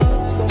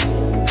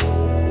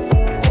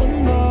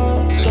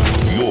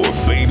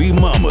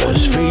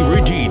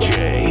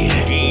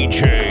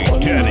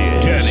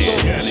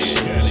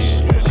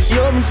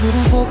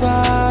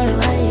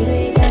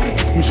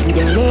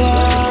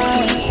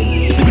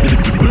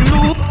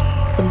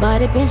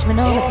body pinch me,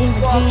 know my team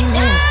for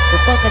dreaming. The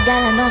fuck a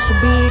gal, I know she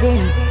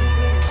breathing.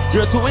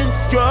 You're too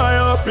insecure,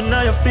 up in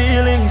all your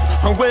feelings.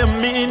 And what you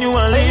mean you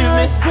want to leave you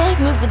me? Respect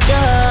me for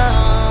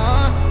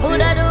done.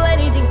 Would I do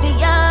anything for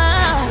ya?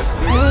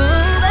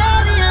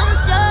 Baby, I'm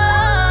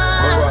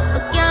strong,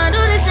 but can't do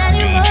this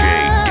anymore. DJ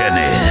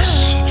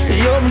Dennis.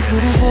 Yo, me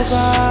should've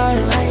forgot.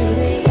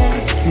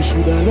 You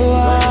should've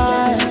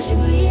known.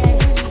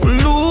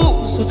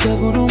 Lose such a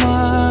good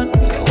woman.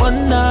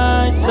 One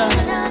night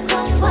stand.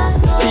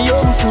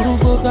 Yo, me should've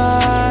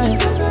forgot.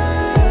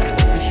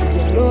 You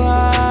should've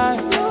known.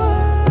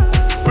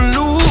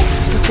 Lose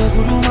such a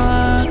good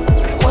woman.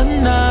 One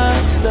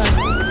night stand.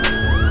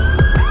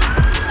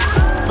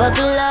 Fuck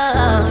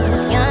love,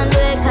 can't do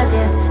it cause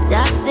you're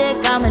toxic.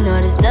 I'ma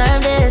not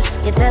deserve this.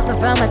 You took me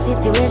from a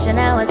situation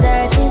I was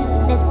hurting.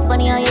 It's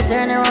funny how you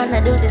turn around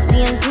and do the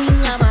same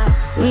thing. I'm a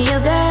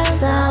real girl,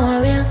 so I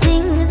want real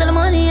things. All the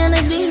money and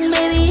the dream,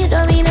 baby, it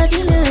don't mean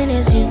nothing to me in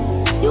this shit.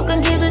 You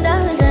can keep the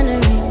dollars and the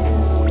ring.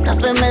 I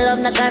feel my love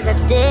not cause I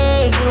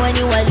take you. When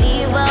you a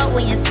leave out,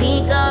 when you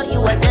sneak out,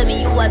 you a tell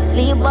me you a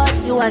sleep out,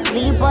 you a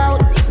sleep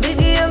out.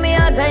 Biggie you me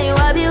out and you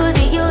abuse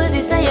it, use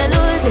it, so you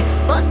lose it.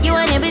 Fuck you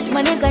and your bitch,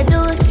 my nigga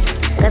do it.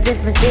 Cause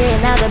if me stay,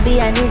 I gotta be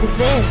an easy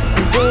fit.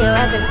 Me stay,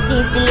 I can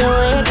sneeze till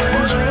awake.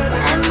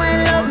 I'm my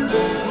love,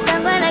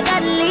 I'm gonna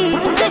gotta leave.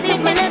 And if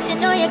me let you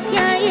know you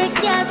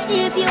can't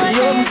sleep. You a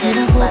say you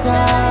should've fucked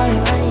up.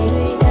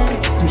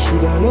 You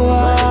should've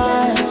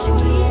known.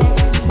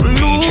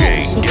 DJ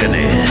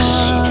Dennis.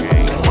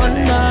 One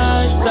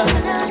night stand.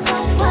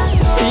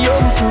 Yo,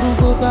 me should've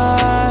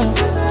forgot.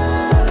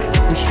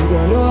 You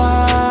should've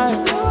known.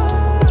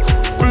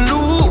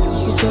 Lose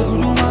such a good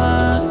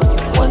woman.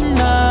 One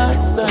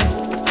night stand.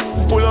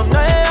 Pull up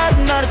now,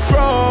 you're not a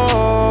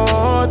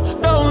crowd.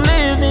 Don't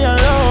leave me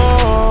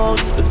alone.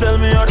 They tell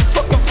me how the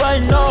fuck you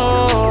find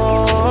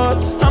out.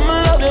 I'ma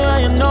love you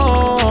and you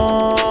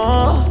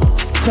know.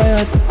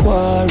 Tired for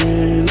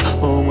quarrel.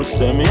 How much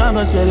time me I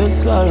gonna tell you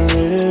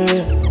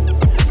sorry?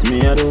 Me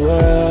are the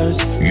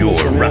worst. You're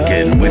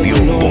rocking with your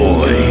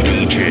boy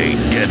DJ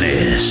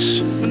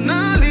Dennis. When I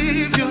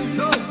leave you,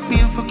 me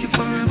and fuck you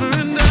forever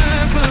and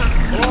ever.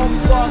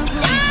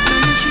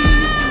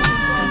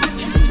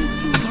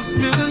 Fuck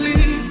me gonna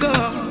leave, go.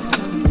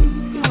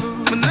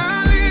 When I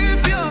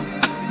leave you,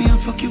 me and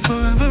fuck you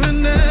forever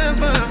and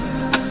ever.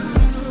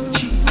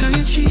 Cheat and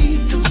you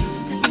cheat.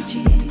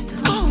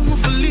 Oh, I'm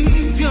for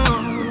leave you.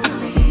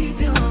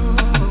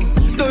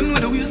 Done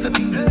with the waste of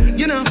thing.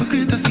 You know for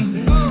create a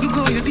scene. Look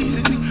how you deal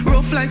with me.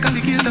 Rough like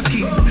alligator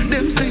skin.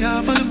 Them say I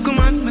have a look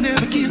man, me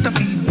never get a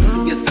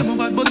feel. Yes, I'm a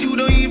bad, but you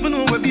don't even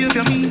know what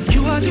behavior mean.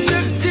 You are the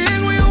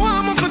thing when you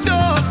want me for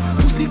door.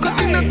 Pussy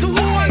cutting a 2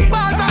 1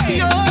 bars of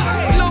you.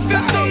 Love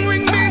your tongue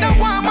ring me, that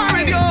want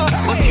marry you.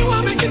 But you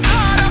want make it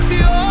harder for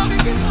you. I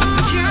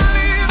can't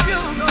leave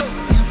you.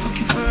 Yeah, fuck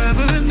you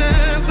forever and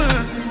ever.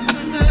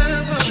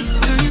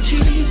 Cheat and you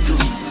cheat.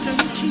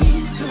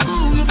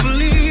 Oh, I'm for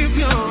leave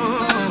you.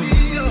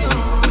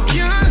 I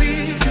can't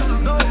leave you.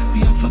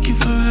 Yeah, fuck you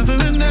forever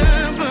and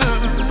ever.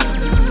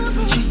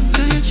 Cheat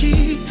and you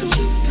cheat.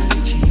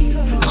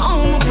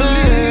 Oh, I'm for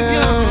leave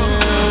you.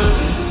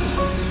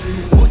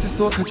 Pussy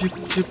soaker chip,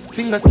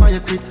 fingers by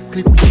your clip.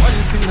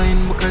 One finger in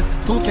because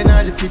 2 can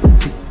hardly fit.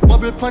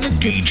 Bubble pon the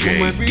tip, DJ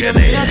my breed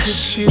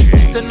Dennis. She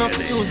said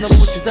nothing use, no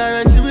pussies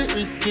alright, she will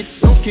risk it.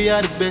 Okay,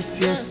 you're the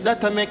best, yes,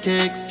 that'll make you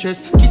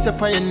express. Kiss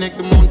up on your neck,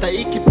 the mount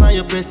I keep on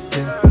your breast,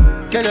 then.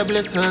 Can you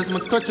bless her as my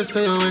touch you so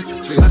you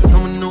wet? As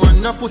someone know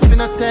I'm not pussy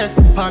in a test.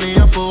 Party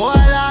up for all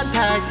that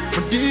tight,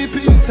 but deep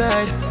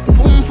inside,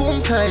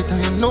 boom tight.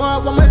 And you know I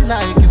want my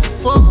like, if you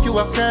fuck you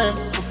a crime.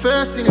 But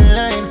first in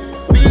line,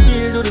 me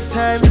do the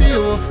time for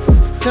you.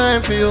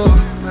 Time for you.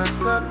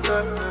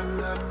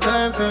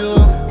 Time for you.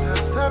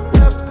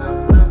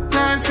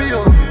 Time for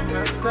you.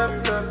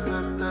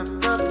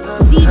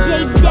 DJ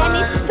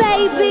Dennis,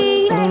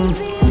 baby.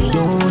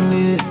 Don't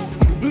it.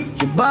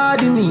 Your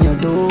body me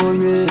adore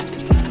it.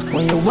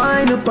 When you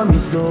wind up on me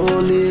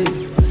slowly,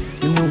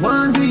 you know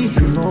one do it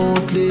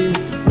remotely.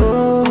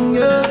 Oh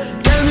yeah,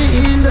 get me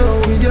in there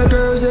with your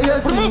girls and your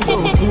skin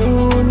so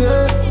smooth,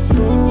 yeah,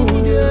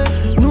 smooth, yeah.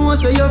 No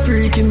say you're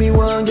freaking me,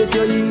 want get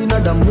you in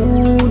the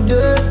mood,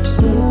 yeah,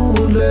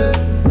 smoothly.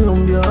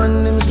 Lump your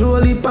hand them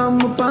slowly pan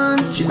my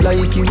pants. She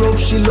like it rough,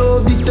 she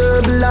love the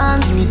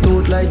turbulence. Me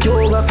thought like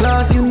yoga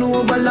class, you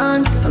know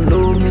balance. And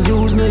love me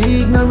use no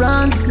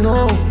ignorance,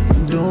 no.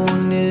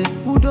 Don't it,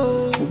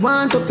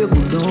 want up your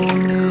good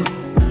on it.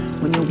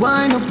 When you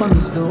wind up on me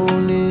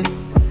slowly,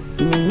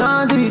 you may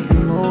not do it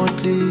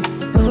remotely.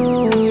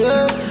 Oh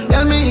yeah,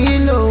 get me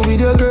in now with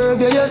your curve,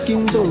 yeah, your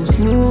skin so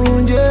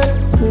smooth, yeah,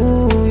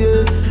 smooth,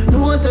 yeah.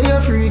 No say you're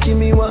freaking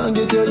me, want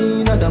get you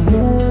in the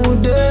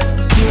mood, yeah,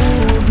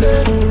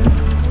 smoothly.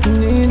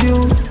 Need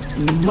you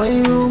in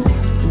my room,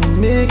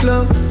 make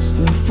love,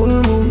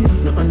 full moon,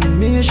 no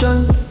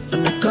animation,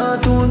 and a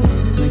cartoon,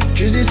 like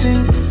Drizzy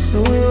sing. No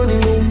way on the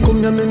moon, come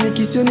here, make me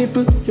kiss your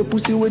nipple. Your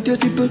pussy wet, your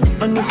sipple.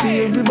 And you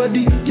feel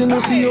everybody, you know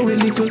see your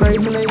little. Ride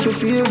me like your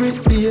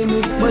favorite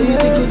BMX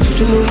bicycle.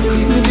 You know feel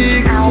me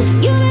dig.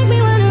 You make me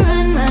wanna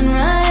run.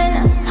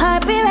 Hard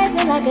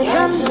like a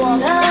drum, drum,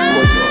 drum.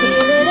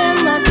 Feel it in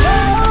my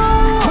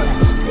soul.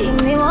 Leave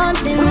me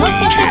wanting more.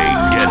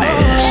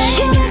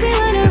 You make me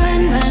wanna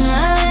run, run,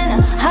 run.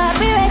 Heart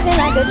be racing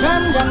like a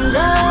drum, drum,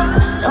 drum.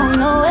 Don't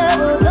know where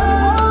we'll go.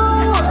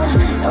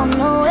 Don't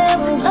know where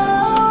we'll go.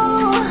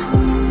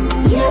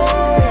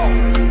 Yeah.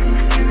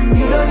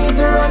 You don't need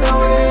to run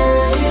away.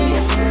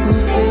 You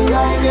stay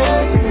right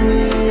next to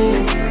me.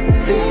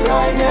 Stay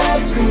right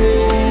next to me.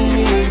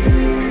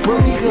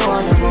 But if you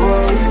wanna go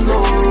where you go,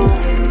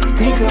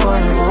 if you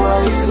wanna go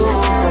where you go,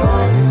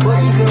 but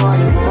if you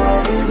wanna go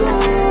where you go,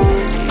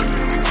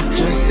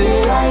 just stay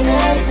right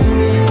next to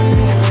me.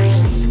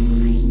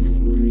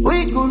 We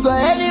could go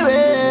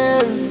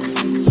anywhere,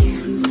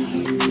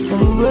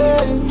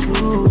 anywhere you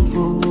choose.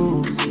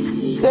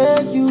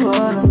 Take you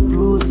on a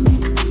cruise.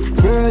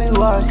 Girl,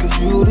 you are so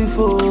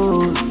beautiful.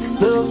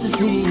 Love to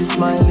see you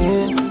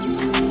smiling.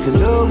 The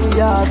love we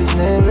have is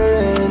never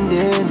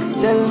ending.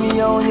 Tell me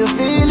how you're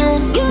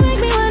feeling. You make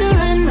me wanna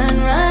run, run,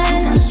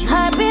 run.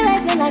 Heart be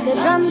racing like a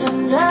drum, drum,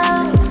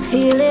 drum.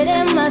 Feel it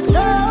in my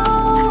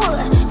soul.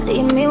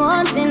 Leave me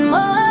wanting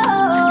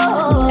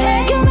more.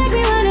 You make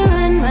me wanna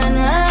run, run,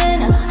 run.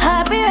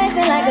 Heart be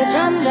racing like a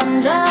drum,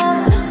 drum, drum.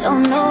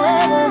 Don't know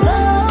where we'll go.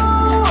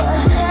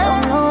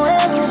 Don't know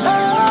where we'll go.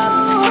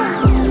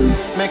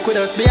 Make with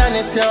us be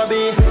honest, you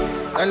be.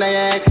 And I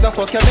ex no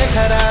fuck you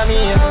better than me.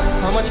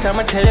 How much time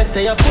I tell you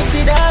say your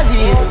pussy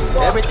daddy?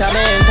 Every time I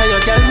enter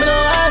your girl me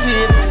know I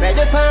hit.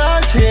 Ready for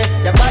round three,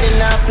 your body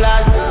not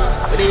flash.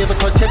 But if you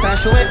touch it and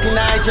show it in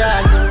our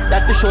jazz,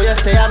 that for sure you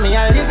say I'm me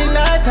and live in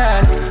our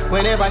thoughts.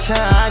 Whenever she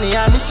honey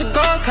I miss she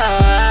gon'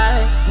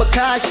 cry.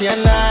 Because she a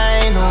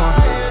nine, oh.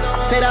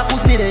 Say that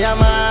pussy they are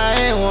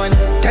my own.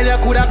 Tell you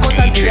coulda cuss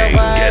until your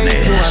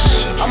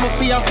voice. I'ma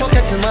feel fuck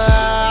it till my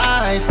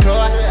eyes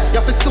closed.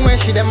 You feel so when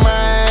she them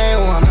my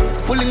own.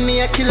 Fully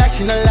naked like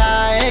she no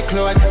like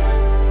clothes.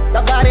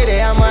 The body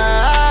they are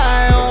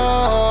my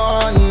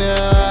own.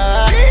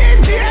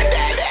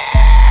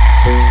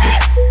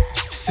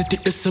 Set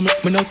it this and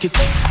make me knock it.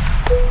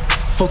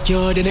 Fuck you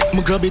hard and make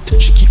me grab it.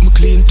 She keep me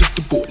clean, took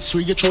the bones,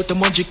 straight out the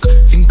magic.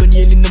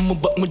 Fingernail in my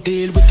back, my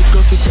tail with the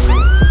graphic.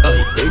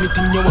 Aye,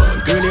 anything you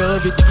want, girl, you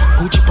have it.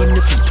 Gucci on the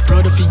feet,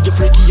 proud of it, you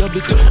freaky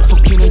habit.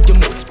 Fucking on your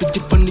mouth, spit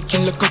it on the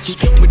killer cocky.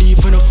 But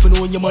if enough to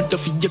know your mother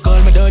feet, you call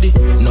me daddy.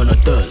 None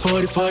of that.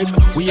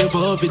 45, we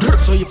ever have it.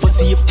 So if for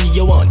safety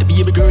you want, the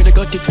baby girl, I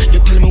got it.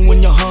 You tell me when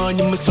you're horny,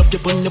 you must up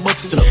your on your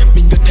butt.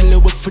 Me you tell her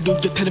what for do,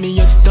 you tell me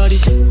you study.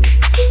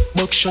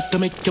 Buckshot to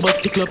make your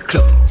body clap,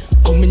 clap.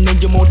 Come in on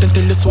your mouth and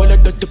tell the swallow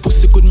that the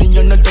pussy good me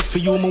and not that for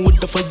you, me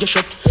with the fire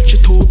shot. She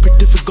too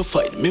pretty for go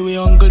fight me, we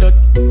angle that.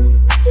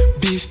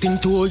 Beast thing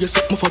to all you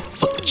suck my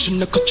fuck. She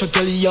not cut your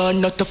girl, you're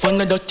not a fan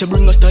of that. You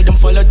bring a style, them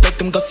follow that,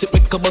 them gossip,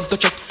 make a bag to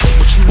chat.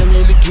 But she not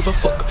really give a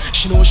fuck,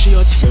 she know she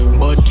hot.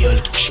 Bad girl,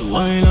 she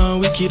whine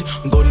and wicked.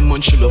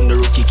 Gunman, she love the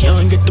rookie,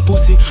 can't get the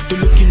pussy. The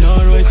look in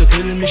her eyes, I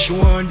tell me she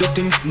want the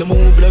things. The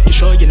move like you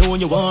sure, you know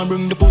you want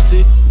bring the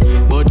pussy.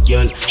 Bad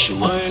girl, she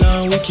whine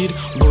and wicked.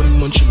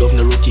 Gunman, she love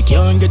the rookie,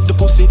 can't get the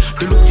pussy.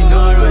 The look in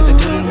her eyes, I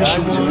tell me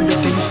she want the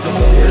things. The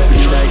move like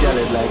you sure.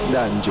 Like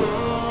Danjo.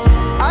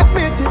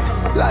 Admit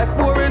it, life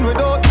boring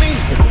without me.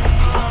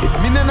 If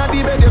me not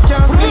the bed, you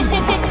can't sleep.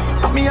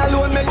 Me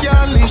alone make you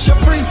unleash your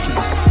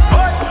freakiness.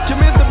 You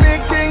miss the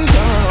big thing,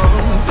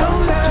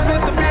 don't lie. You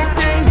miss the big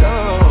thing,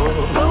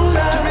 don't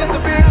lie. You miss the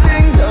big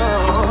thing,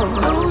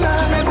 don't lie.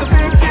 You miss the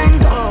big thing,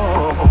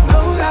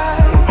 don't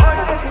lie.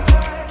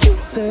 You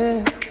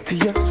said to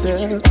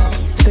yourself,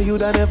 say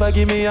you'd never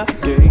give me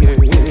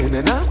again.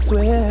 And I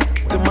swear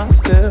to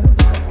myself,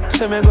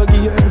 say me go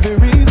give you every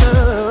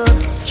reason.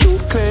 You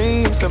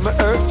claim some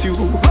hurt you,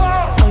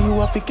 and you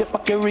have to get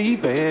back your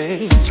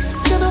revenge.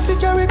 You know fi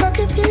carry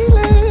cocky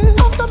feeling.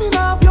 After me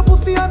now have your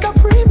pussy under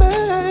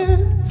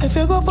pretense. If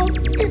you go fuck,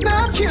 it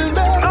not kill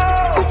me.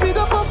 If me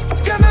go fuck,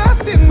 you not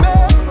see me.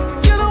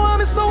 You know want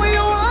me so when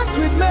you want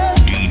with me.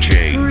 DJ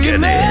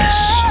Dennis.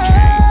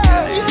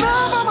 You know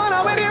I'm a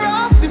man when you're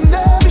asking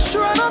me. Be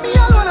sure I know me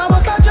alone, I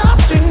must have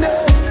just string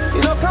there.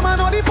 You know come on,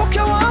 how the fuck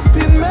you want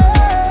in me.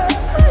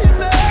 Free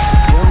me.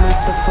 You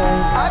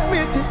mystified,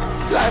 admit it.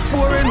 Life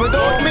boring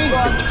without me.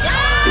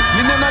 If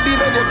me not the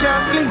bed, you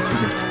can't sleep.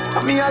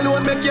 And me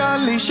alone make you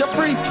unleash your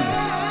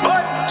freakiness.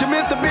 You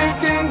miss the big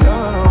thing,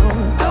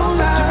 don't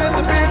lie. You miss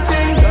the big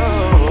thing,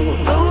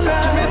 don't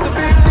lie. You miss the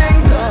big thing,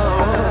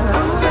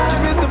 don't lie. You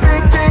miss the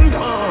big thing,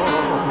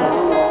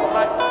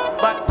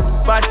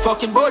 Bad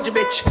fucking bougie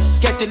bitch,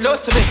 get the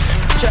loss of it.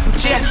 Check my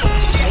chain,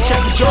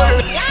 check my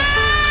jewelry.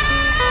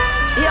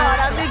 Yo,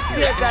 that big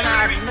stick gonna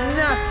have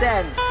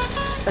nothing.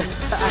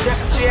 Check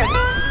my chain,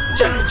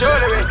 check my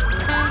jewelry.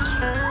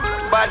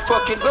 Bad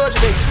fucking bougie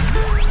bitch.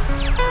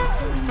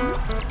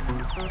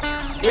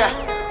 Yeah,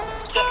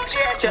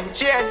 check my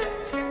chain.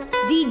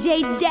 DJ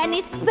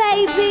Dennis,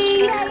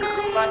 baby.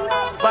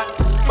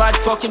 Bad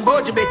fucking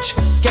bougie bitch,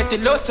 get the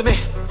loss of me.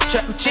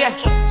 Check my chain,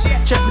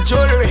 check my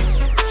jewelry.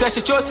 So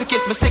she chose to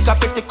kiss me, stick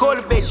up with the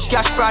cold bitch.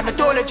 Cash fraud,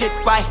 not all legit,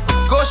 why?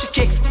 Go she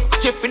kicks,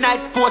 Jiffy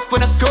nice sport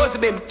when I close the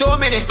beam. 2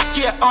 minutes,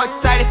 here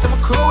outside, it's some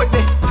crew with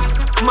me.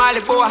 Molly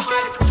boy,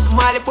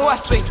 Malibu I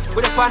swing,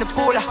 with up on the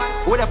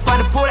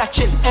polar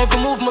chill. Every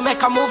move me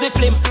make a movie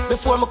film.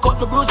 Before me cut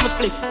me bruise me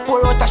spliff.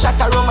 Pour out a shot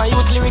of rum, I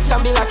use lyrics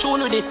and build a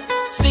tune with it.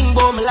 Sing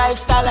about my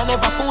lifestyle, I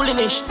never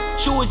foolish.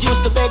 Shoes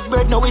used to beg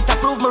bread, now it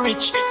approve me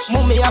rich.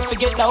 Mummy, I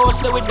forget the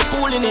house there with the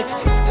pool in it.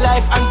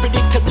 Life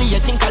unpredictably, you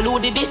think I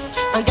loaded this.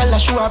 And girl, I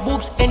show her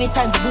boobs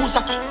anytime the booze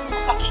are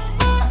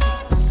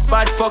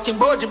bad fucking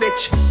bougie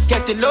bitch,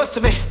 getting lost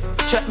to me.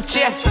 Check my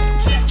chain,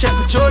 check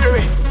my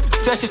jewelry.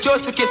 So she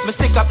chose to kiss me,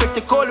 stick up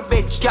pretty cold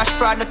bitch. Cash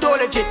fraud, not all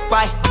legit,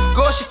 why?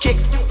 Go she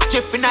kicks,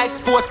 Jiffy nice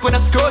sport when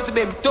I'm close with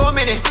him. 2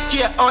 minutes,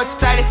 here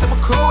outside, it's my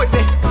crew with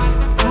me.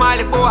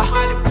 Malibu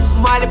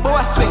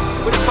I swing,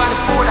 with a pan of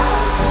cola.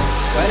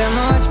 Why them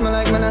watch me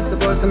like man, I'm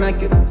supposed to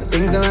make it. The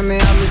things that I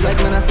make happen like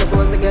man, I'm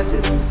supposed to get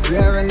it.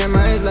 Swear in them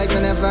eyes like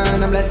me never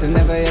earn a blessing.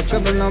 Never yet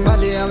trouble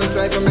nobody, I will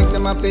try to make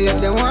them happy. If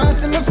they want to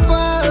see me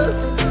fall,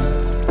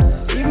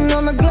 even though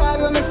I'm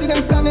glad when I see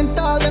them standing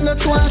tall, them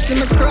just want to see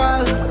me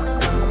crawl.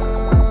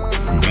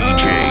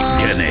 DJ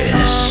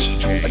Dennis.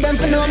 But them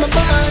for know my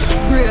bad,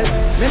 real.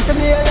 Meant to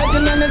be a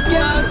legend and it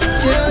can't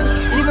change.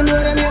 Even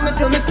though them hate me,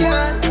 still me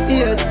can't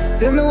hate.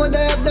 Still me would I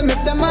have them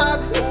if them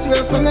marks. I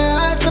swear from my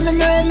heart, so me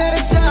know it not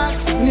a chance.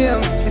 Yeah,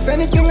 if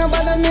anything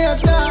about me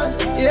at all,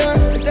 yeah,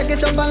 I take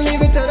it up and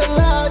leave it to the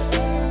Lord.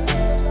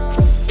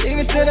 Leave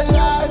it to the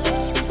Lord.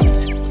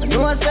 I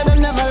know I said they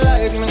never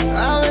like me,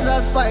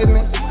 always spite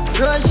me.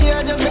 Rush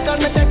here just because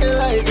me take it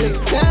lightly.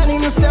 Can't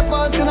even step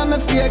out till I'm a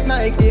fake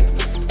Nike.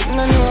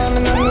 I know,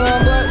 but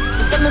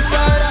you said me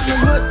sorry that me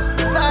good,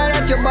 me sorry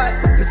that you're bad,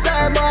 me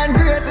sorry born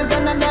great is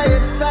another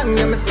hit song.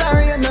 Yeah, me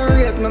sorry you no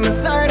rate me, me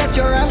sorry that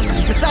you're wrong,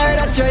 me sorry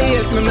that you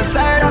hate me, me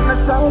sorry that my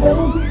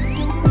song.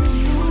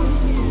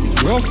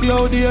 Rough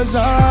your days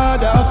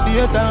hard, have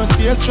faith and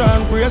stay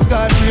strong. Praise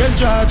God,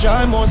 praise George,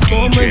 I must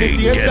come when the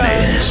tears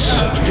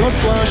gone. Just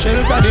go and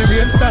shelter the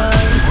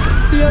rainstorm.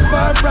 Stay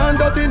far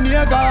from dirty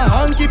nigga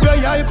and keep your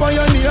eye on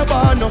your neighbor.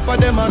 Enough of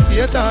them are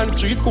Satan,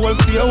 street cold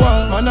stay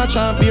warm. Man a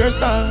chant beer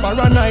song,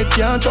 paranoid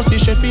can't trust the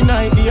chef in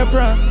night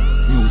April.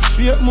 Use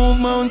faith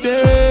move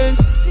mountains,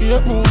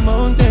 faith move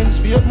mountains,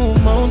 faith move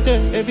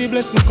mountains. Every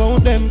blessing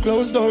count them,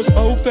 closed doors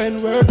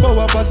open. Word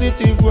power,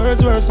 positive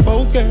words were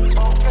spoken.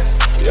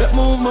 Faith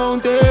move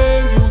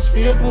mountains, use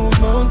faith move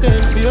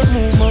mountains, faith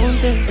move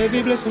mountains.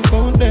 Every blessing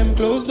count them,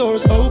 closed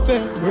doors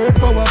open. Word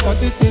power,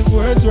 positive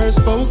words were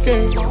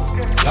spoken.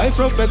 Life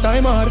rough at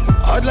time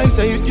hard like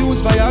say it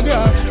use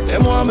Viagra.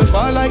 Them want me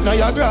fall like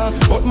Niagara,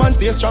 but man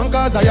stay strong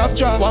cause I have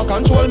jaw. Want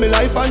control me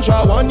life and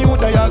draw one new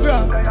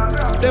diagram.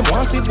 Them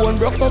want see bone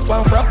broke up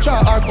and fracture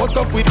or cut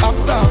up with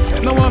axa.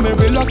 Them no want me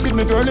relax with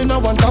me girl in a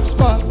one top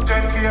spot.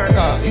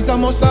 It's a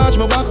massage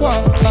my back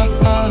wall.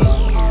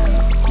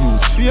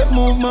 Use faith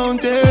move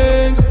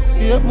mountains,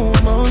 faith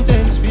move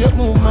mountains, faith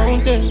move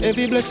mountains.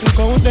 Every blessing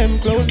count them,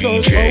 closed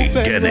doors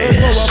open.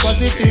 Word power,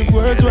 positive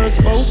words were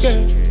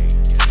spoken.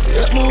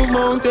 Faith move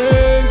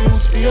mountains,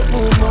 use faith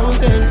move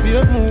mountains,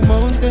 faith move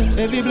mountains.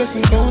 Every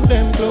blessing count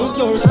them, closed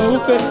doors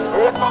open.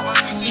 Word power,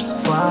 positive.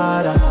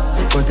 Father,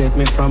 protect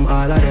me from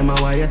all of them.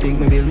 Why you think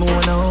me build me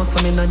one house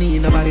so me no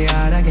need nobody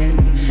hard again?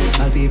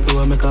 All people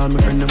when me call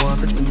me friend them want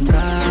for some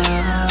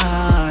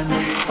God.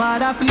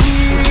 Father,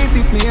 please,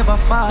 if me ever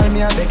fall,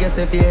 me I beg you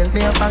say help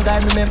me up and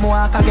guide me make me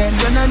walk again.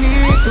 You no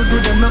need to do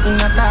them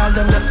nothing at all.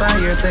 Them just want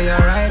hear say you're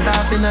right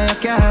off in your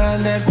car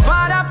and then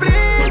Father,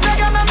 please, beg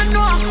you make me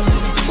know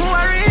who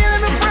are real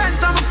and my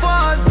friends and my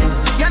foes.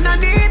 You no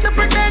need to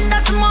pretend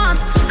that's a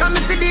must. Come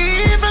and see the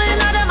evil in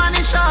them and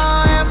it show.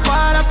 Hey,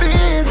 Father,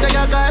 please, beg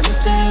you guide me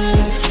stay.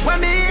 When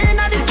me in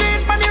the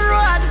street on the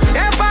road,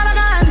 hey, Father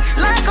God,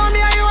 like how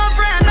me and you a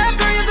friend. Left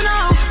the reason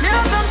now, me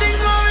have something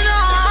going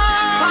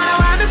on. Father,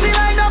 why me feel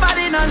like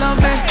nobody no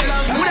love me?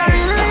 Would I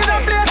really leave the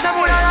place and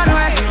would I run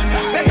away?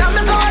 Better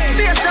me go a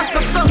space just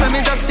to suffer. Me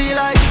just feel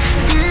like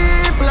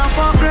people are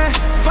fuckery.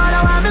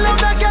 Father, why me love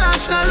that girl and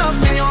she no love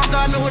me? Oh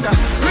God, know that.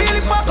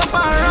 Really pop up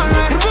and run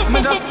away. Me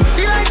just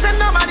feel like say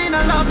nobody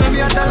no love me. Me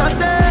a tell her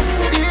say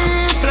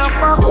people are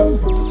fuckery.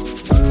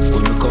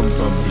 When you come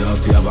from, you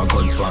have a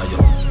gun for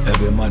you.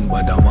 Every man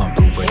but a man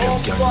prove what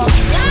them can do.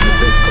 When the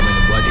feds come,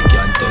 anybody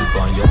can't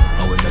tell on you.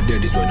 And when the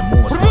dead is when the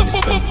most money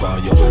spent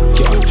on you.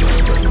 Can't trust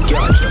friend,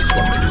 can't trust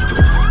family too.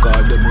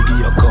 Cause them will give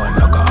you a gun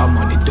like a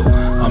money too.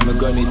 And me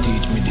gonna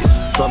teach me this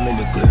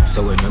family clip. So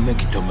when you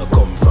make it to me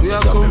come from, we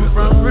come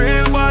from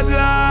real bad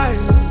life.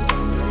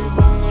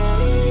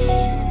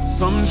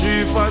 Some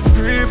jeepers,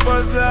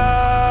 creepers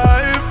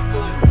life.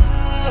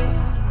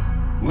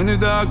 When the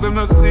dogs them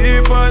not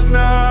sleep at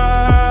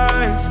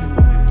night.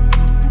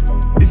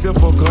 If you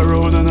fuck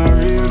around on a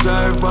real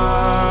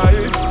drive-by,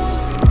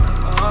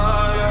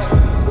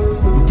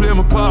 we play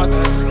my part.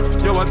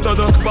 Yo, I thought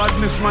us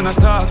badness man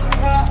attack.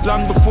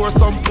 Long before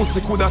some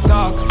pussy could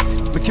attack.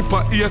 Me keep a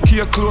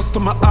AK close to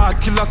my heart.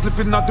 Killers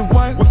living at the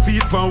wild, we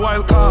feed on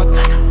wild cards.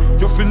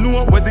 You fi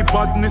know where the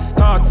badness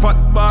start. Fat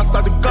boss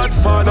are the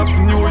godfather of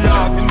New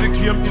York. In the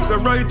game, if you're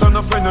right on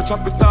a friend, you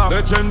chop it off.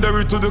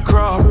 Legendary to the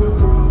crowd.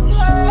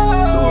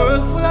 The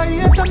world full of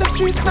hate on the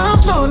streets now,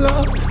 no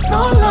love,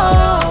 no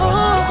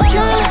love.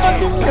 Can't live a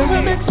thing that we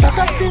make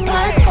Shaka sing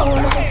like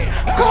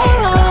chorus.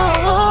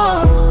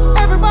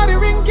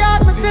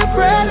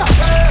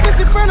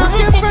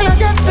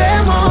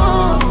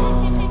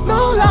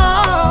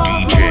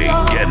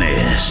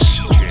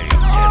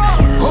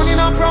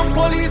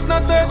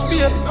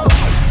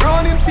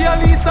 Running for your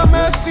Lisa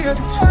Mercedes.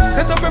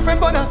 Set up your friend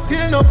but I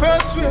still no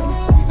persuade.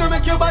 No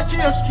make your body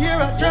a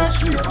scare at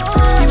church lane.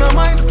 You know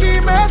my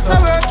scheme is a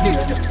work day.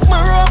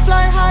 My rope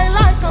fly high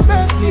like a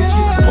bird cage.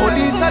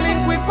 Police are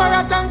linked with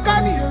Marat and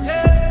Canyon.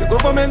 The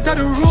government are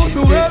the root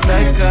to work.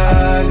 Like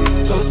God, it's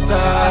so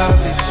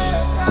savage.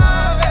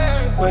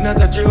 When I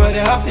touch you, they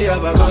have to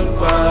have a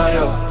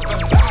gunfire.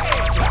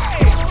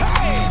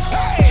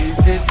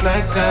 Streets is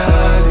like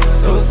God, it's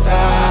so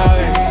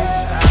savage.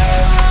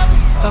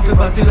 Half a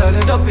battle all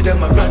end up with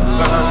them a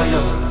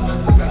gunfire.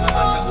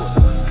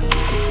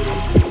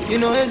 You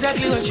know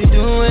exactly what you're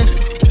doing.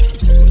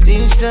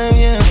 Each time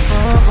you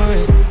fall for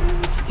it.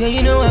 Yeah,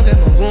 you know I got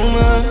my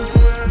woman,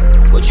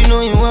 but you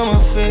know you are my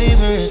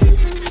favorite.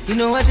 You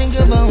know I think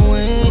about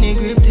when you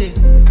gripped it.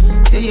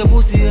 Yeah, your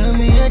pussy had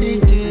me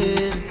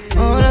addicted.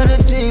 All of the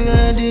things that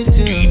I did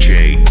to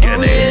DJ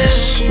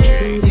Dennis. Oh,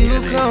 yeah. You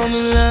call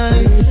me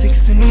like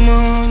 6 in the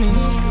morning,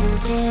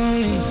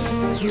 calling.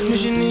 But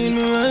she need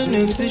me right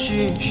next to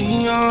she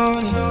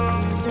on it.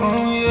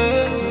 Oh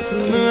yeah,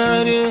 me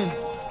right in.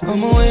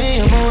 I'm away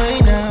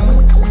now.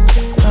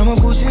 I'ma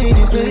put you in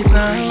your place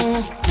now.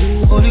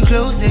 Hold you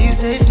close, say you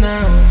safe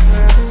now.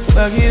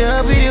 Back it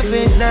up with your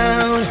face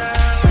down.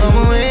 I'm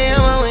away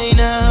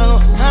now.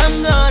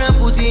 I'm gonna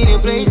put you in your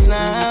place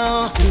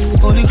now.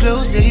 Hold you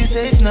close, say you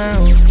safe now.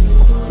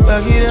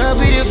 Back it up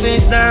with your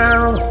face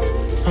down.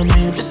 I'm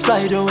here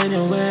beside you when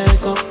you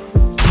wake up.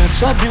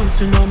 Natural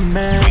beauty, no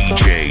makeup.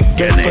 DJ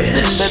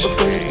Dennis.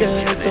 Before you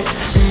get up.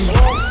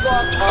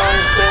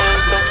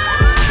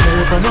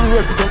 On the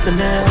road to get the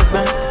nails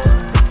done.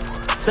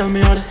 Tell me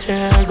how the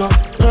hair go.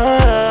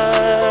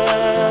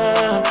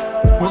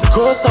 We'll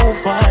go so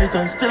fight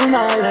and still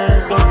not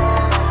let go.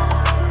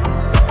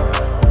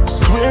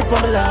 Swear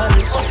by my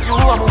life, for you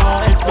I'm a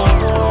wife, go.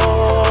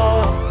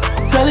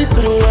 Tell it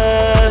to the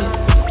world,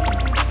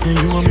 and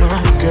you are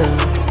my girl.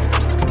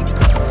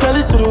 Tell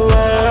it to the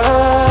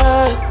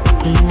world,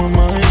 and you are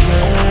my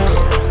girl.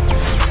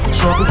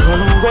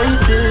 Tropical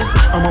oasis,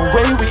 I'm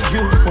away with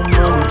you for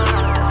months.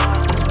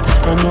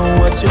 I know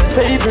what's your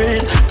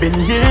favorite, been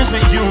years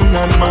with you,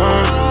 not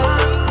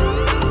months.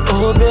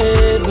 Oh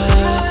baby,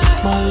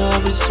 my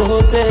love is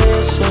so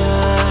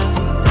patient,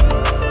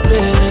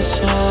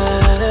 patient.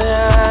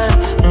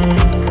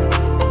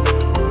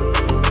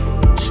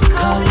 She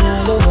call me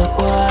a lover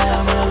boy,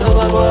 I'm a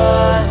lover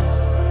boy.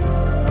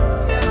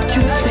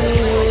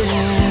 Cupid.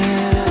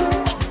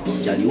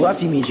 Girl, you a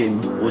fi me gem,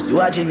 was you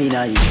a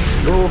Gemini?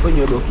 Love when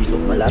you lucky, so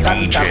my like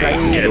a stop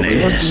lying. Love when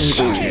you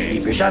skin cold, the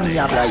pressure me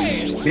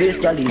apply. Base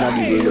girl inna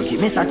the way, look keep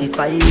me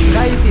satisfied.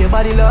 Try for your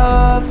body,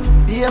 love.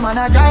 Yeah, man,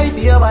 I try for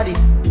your body.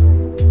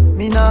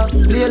 Me nah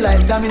play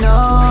like domino.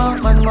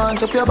 Man,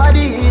 want up your body,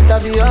 it a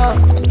be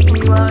us.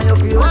 Me want you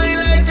feel. Why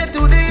like say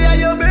today are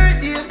your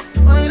birthday?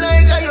 Why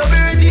like are your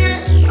birthday?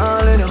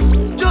 All I know,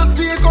 just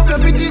wake up your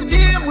pretty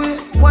same way.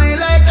 Why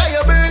like are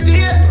your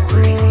birthday?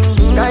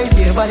 Try for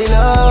your body,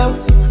 love.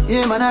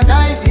 Yeah, man, I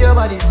try for your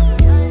body.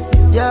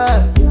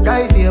 Yeah,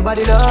 try for your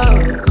body,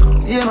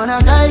 love. Yeah, man,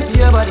 I try for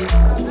your body.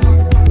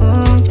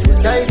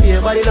 Die for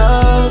your body,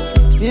 love.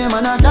 Yeah,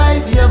 man, I die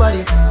for your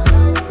body.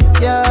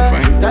 Yeah,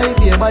 die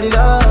for your body,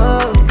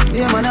 love.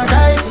 Yeah, man, I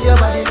die for your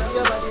body.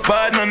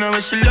 Bad man, I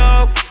wish you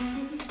love.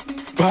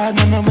 Bad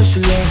man, I wish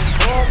you love.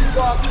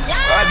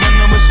 Bad man,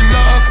 I wish you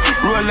love.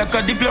 Roll like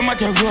a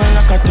diplomat, you roll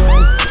like a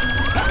dog.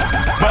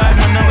 Bad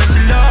man, I wish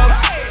you love.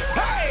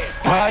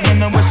 Bad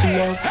man, I wish you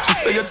love. She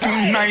say you're too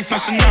nice, and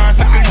she not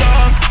second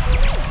dog.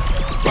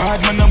 Bad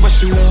man, I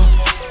wish you love.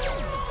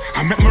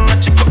 I make me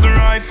ratchet up the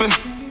rifle.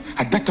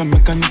 I that can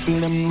make a nipple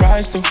them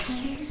rise too.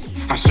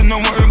 I should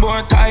not worry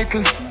about a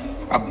title.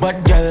 A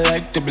bad girl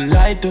like to be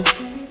lied to.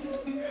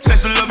 Say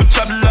she love to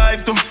trouble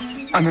life too.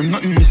 And I'm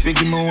nothing if you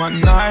give me one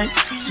night.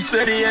 She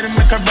said yeah, to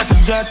make her better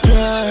judge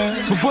her.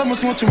 Before I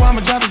smoke you want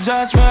me drive a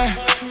jazz fair.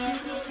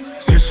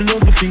 Say she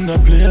love the finger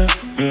play.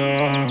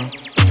 Yeah,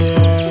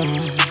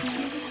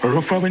 yeah.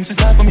 Rougher when she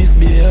start for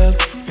misbehave.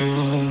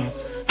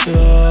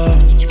 Yeah,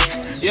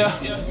 yeah.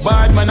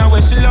 Bad man I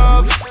wish she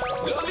love.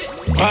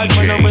 Bad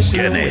man I wish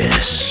she love.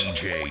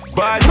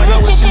 Bad man I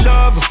wish she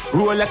love.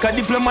 Roll like a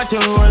diplomat,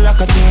 roll like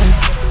a tongue.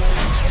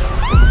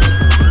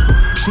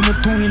 She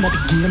not doing at the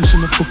game, she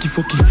not fucky.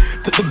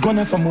 Take the gun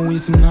off of my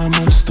waist and I'm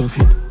on stuff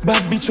it.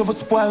 Bad bitch over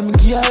spoil me,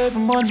 give her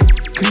every money.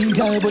 Clean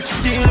guy, but she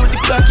deal with the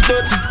cocky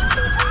dirty.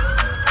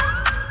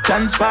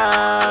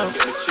 Transfer,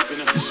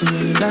 she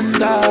ain't done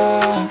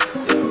that.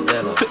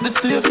 Took the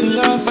safety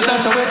off, but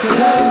that's the way to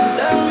life.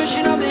 Tell me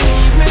she not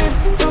believe me.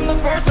 From the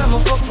first time I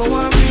fuck, I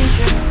want reach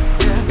it.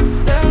 Yeah.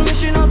 Tell me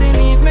she not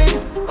believe me.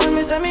 When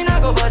me say me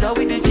not go bother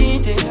with the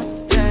cheating.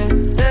 Yeah.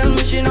 Tell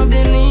me she not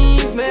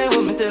believe me.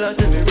 When me tell her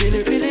say me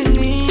really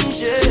need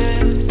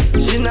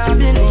shit. She not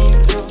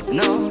believe,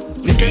 no.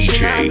 Me say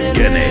she not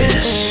believe.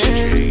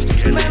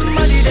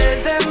 Remember the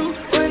days them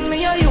when me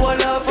and you were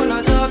love and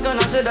I talk and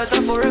I said that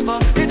I'm forever.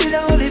 You did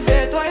a holy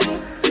faith wine.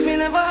 Me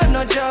never had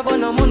no job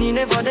and no money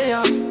never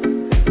there.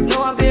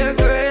 No I fear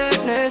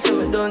greatness, so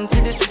me don't see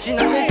the switching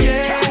of the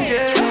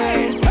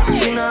changes.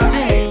 She not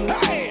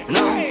believe,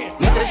 no.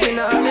 Me say she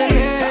not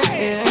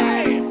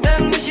believe.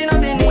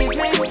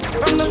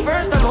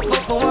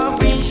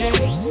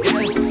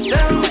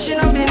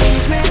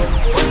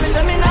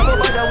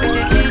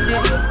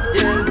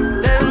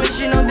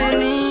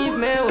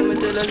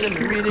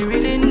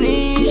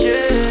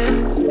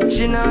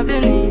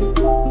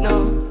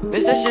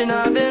 say she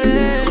not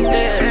believe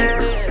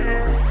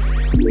this.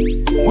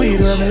 We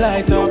do me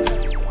light up.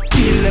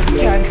 Kill every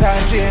cancer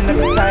and chain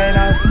every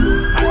sinus.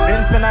 And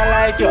since me not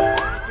like you,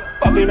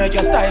 Puffy make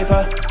you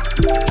stifle.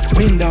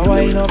 Window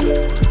wind up.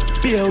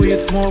 Beer weed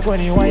smoke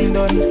when you wind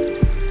on.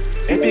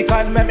 Epic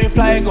and make me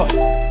fly go.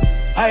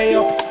 High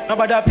up,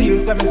 nobody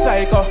feels I'm a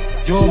psycho.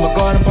 Yo, my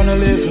gone up on a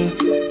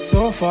level.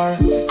 So far,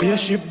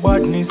 spaceship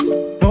badness.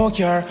 No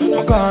care,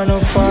 my gone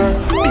up far.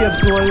 Babe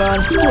so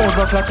long, 12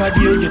 o'clock a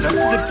day. You know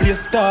see the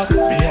place dark.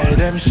 Behind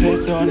them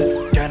shut down,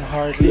 can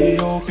hardly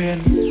open.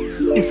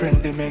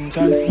 Different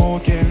dimension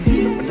smoking.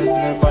 And this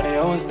my body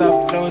house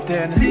stop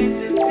floating.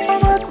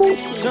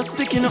 Just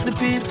picking up the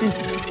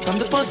pieces from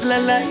the puzzle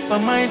of life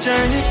on my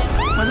journey.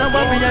 Man, I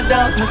won't be a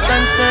darkness,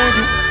 stand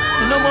sturdy.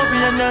 Me no more be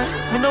a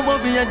night, me no more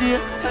be a day.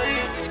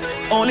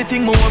 Only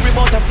thing me worry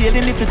about a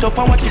failing, lift it up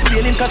and watch it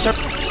failing, catch her.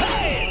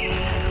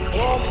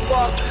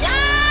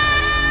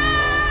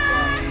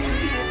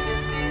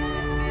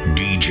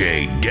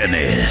 DJ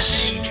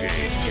Dennis.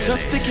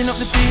 Just picking up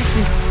the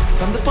pieces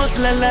from the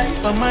puzzle of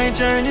life on my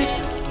journey.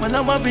 Man,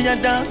 I won't be a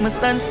dark, me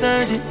stand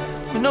sturdy.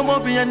 Me no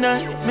more be a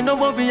night, me no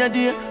more be a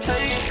day.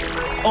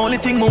 Only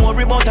thing me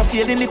worry about a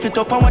failing, lift it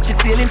up and watch it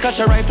sailing. Catch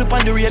a rifle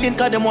on the railing,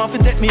 cause them want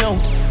to take me out.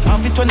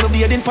 Half it when me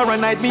bleeding,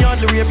 paranoid, me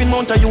hardly raving.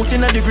 Mount a youth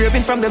in the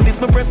graving, from them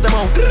this me press them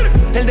out.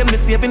 Tell them me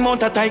saving,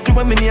 mount a title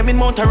when me naming.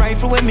 Mount a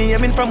rifle when me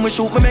aiming, from me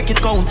shoot, me make it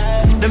count.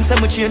 Them say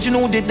me change, you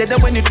know did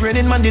that when it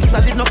raining. Man did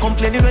solid, no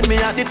complaining when me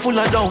heart did full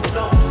of down.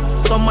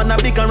 Some man a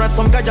big and rat,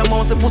 some guy a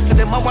mouse. The pussy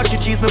them a watch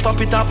it cheese, me pop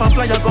it off and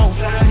fly a gun.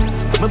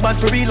 Me bad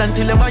for real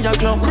until them higher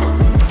clowns.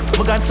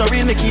 My God so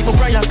real, me keep my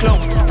prayer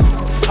close.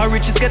 How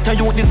riches get a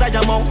youth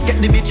desire mouse.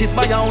 Get the bitches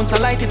by a ounce, I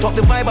light it up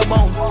the vibe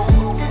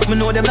bounce. Me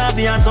know them not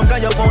behind some guy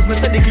pounds. Me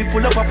say the clip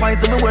full of a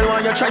pies, so me well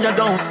while you try your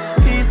downs.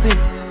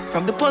 Pieces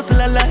from the puzzle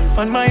of life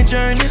on my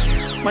journey.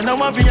 Man, I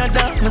want be a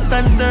dark, me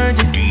stand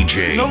sturdy.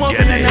 DJ no more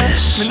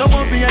Dennis. Be a night, me no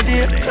more be a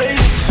day. Hey.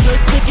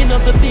 Just picking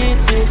up the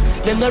pieces.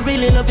 Them not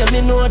really love you,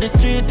 me know the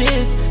street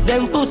is.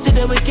 Them pussy,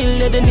 they will kill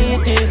you, the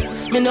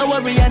neatest. Me no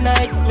worry a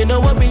night, me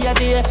no worry a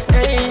day.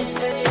 Hey.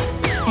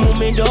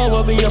 Mommy don't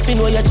worry, you feel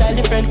know your child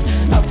different.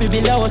 I feel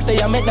below us, they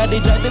are met that they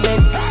drive the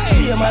Benz.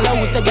 She and my love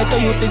to get to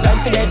use is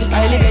unfiled.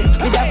 Highly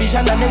blessed with a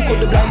vision and them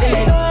could be blind the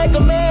lens. I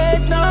can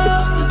make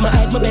now. My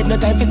hide my bed, no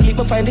time for sleep.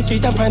 I find the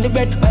street and find the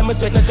bread. Buy my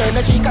sweat, no turn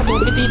the cheek. I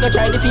don't fit it, no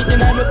try defeat,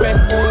 then I'm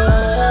repressed.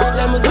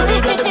 Let me go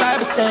read what the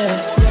Bible said.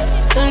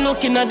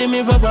 Looking at the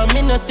mirror, and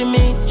me no see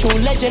me. True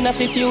legend of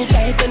the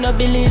future, if you no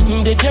believe.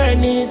 The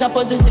journey is a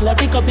puzzle, still I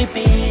pick up a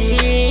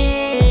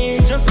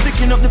piece. Just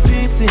picking up the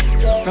pieces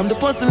from the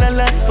puzzle of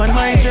life on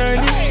my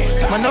journey.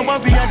 Man, no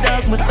one be a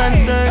dog, me stand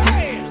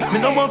sturdy.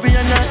 Me no one be a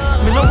night,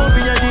 me no one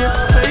be a day.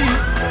 Hey,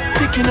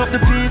 picking up the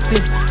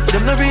pieces.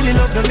 Them not really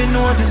love them, me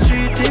know the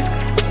street is.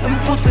 Them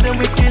pussy, them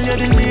we kill you,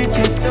 the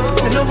neatest.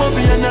 Me no one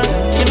be a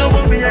night, me no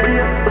one be a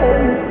day.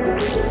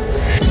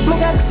 Me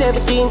got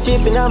 17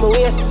 chipping on my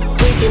waist.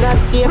 Drinking out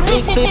the safe,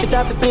 big split it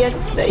off a place.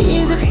 The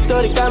easy for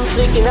story, come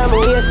slicking on my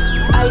waist.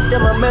 Ice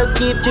them my milk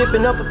keep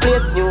dripping up a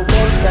place. New gold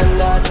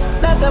standard,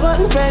 not a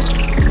button press.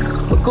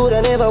 But could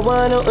I never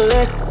want nothing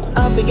less.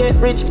 I forget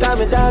rich, got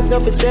my dogs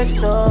off his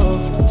stress, no.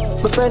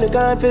 My friend who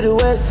gone for the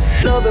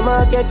wealth. Love him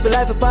market for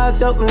life, a park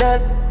something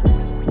else.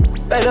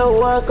 I don't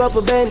walk up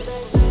a bench.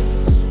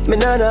 Me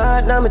know the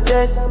heart, now my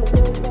chest.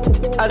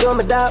 I do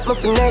my dark, my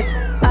finesse.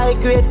 I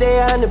create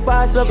there and the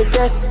boss love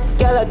assess.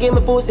 Girl, I give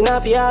me pussy, now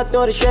for heart,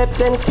 know the chef.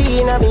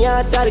 Tennessee, now me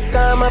heart, gotta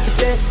calm off his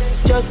stress.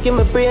 Just give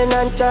me brain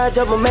and charge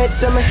up my meds.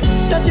 So me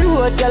touch the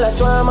road, girl, I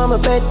swam on my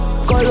bed.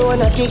 Call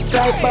on a kick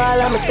like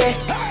ball, I'ma say.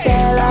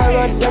 Girl, I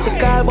run, get the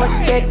car, watch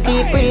the check.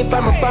 See free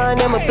from my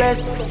bond and my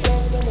bless.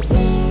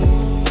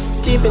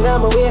 Chipping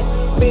on my waist,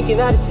 breaking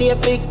out the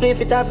safe, big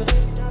split it off.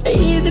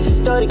 Easy for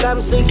story, got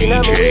me slinking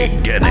on my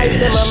waist. Ice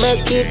them my milk,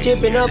 keep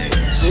chipping up.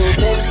 New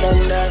things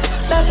standard,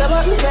 talk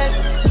about me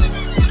best.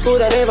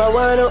 Could I never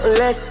want nothing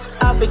less.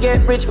 I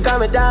forget rich, become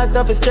my dogs,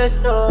 nothing stress,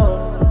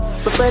 no.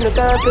 My friend who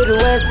gone for the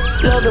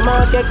west. Love the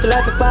market for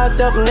life, a park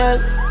something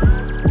else.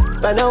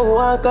 Right now we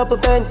walk up a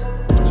bench.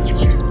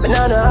 But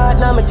now the heart,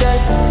 now my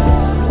chest.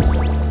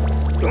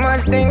 Too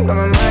much thing on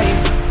my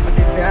mind. But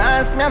if you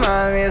ask me, I'm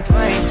always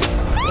fine.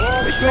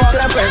 Wish me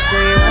could have pressed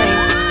rewind.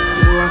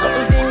 Do a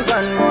couple things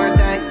one more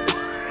time.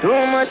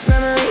 Too much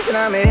memories in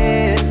my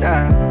head.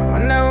 I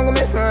wonder who gonna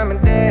miss me when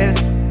I'm dead.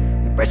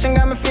 Depression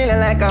got me feeling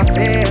like I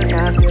failed.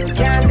 I still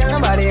can't tell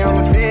nobody how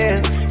I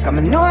feel. Cause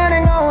I know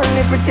they gon'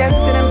 only pretend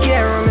to them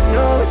care. I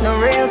know it's not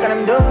real, cause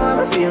I'm doing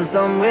I feel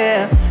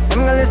somewhere. I'm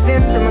gonna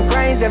listen to my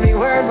cries, every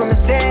word when I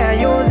say. I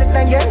use it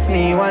against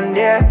me one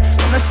day.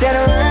 I'ma say the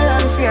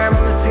world unfair,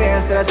 I'ma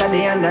swear. So that at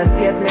the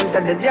understatement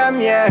of the damn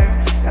year.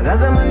 Cause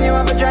as a man you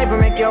have a drive to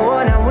make your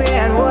own way.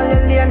 And hold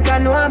your lane,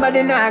 cause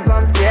nobody not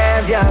come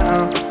save ya.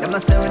 Them a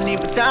say we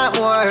need to talk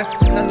more.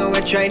 I know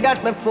we tried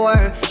that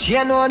before. She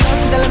a know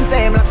nothing, tell them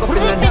same lock up in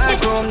the dark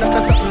room.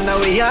 That's something that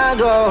we all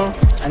go.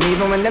 And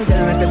even when them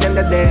tell me say them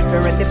that they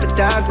feel ready to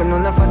talk, we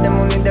know enough of them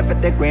only there for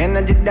take away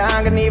energy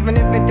dog. And even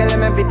if we tell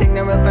them everything,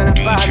 they will find a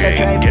fault. They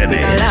try to be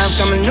a laugh.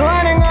 Cause I know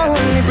they gon'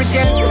 only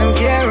pretend to them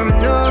care. I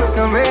know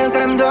no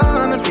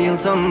feel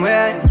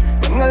somewhere.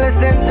 I'm gonna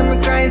listen to my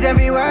cries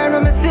every word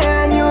I'ma say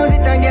and use it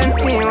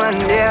against me one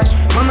day.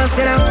 Mama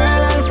said I'm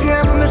real and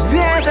fear, Mama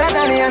swear that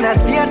I the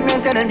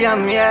understatement and the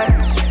damn yeah.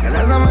 Cause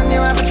as a man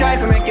you have to try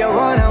to make your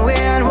own away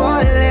and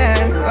hold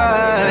it.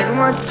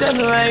 Tell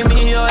me why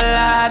me, oh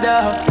Lord,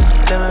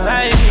 tell me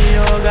why me,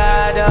 oh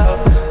God,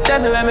 tell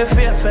me why me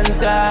fear friends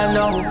gone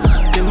now.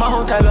 The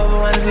amount of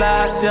love ones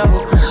lost, yo.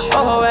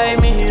 Oh why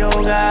me, oh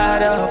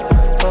God,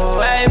 oh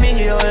why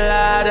me, oh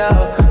Lord,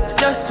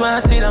 just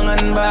wanna sit down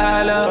and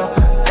ball.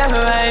 Tell me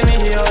why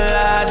me, oh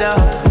Lord,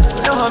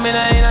 no me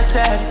not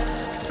innocent.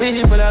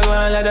 People are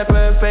going like the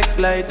perfect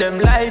light. Them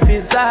life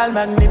is all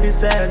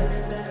magnificent.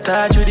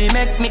 Thought you did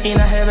make me in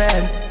a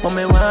heaven, but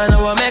me wanna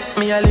what make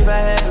me a live a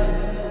hell.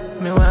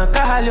 Me wanna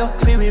call you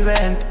for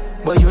revenge,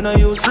 but you know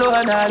you slow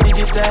and all did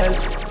yourself.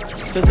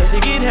 Just if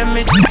you give them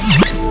me.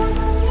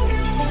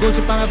 Go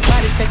ship on my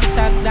body, check it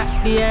out,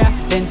 that the air.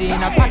 Benji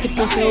in a pocket,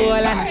 pussy hole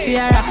and a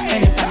share.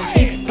 When you pan the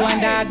big stone,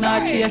 dog,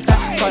 not chaser.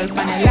 Skull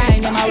pan the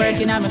line, yeah, my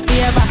working on my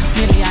favor.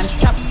 Millions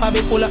chop,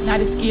 probably pull up, now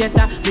the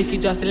skater. Ricky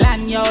just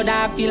land, yo,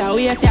 dog, feel a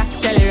weight, yeah.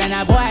 Tell her and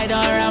a boy,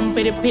 don't run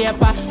for the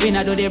paper. We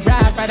not do the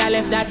bra, father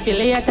left that for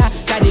later.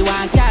 Daddy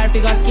want car,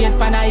 figure skate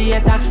pan a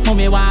hater.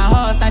 Mommy want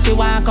house and she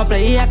want couple of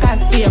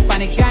acres. Stay up on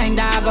the grind,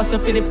 dog, hustle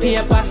for the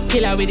paper.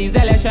 Killer with these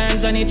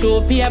elections, on it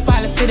through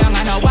paper. Sit down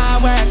and no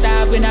one work,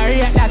 dog, we not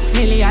rate that.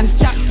 Millions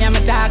chop, yeah,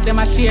 my dog, them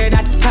a share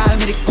that. Call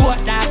me the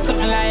goat, dog,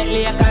 something like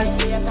Lakers.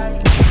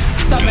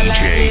 Something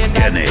like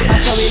Lakers.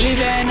 That's how we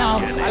live now.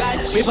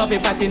 We pop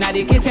it party in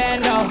the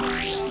kitchen now.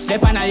 They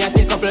pan a yacht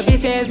with couple of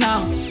bitches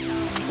now.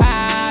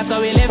 That's how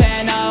we live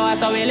now,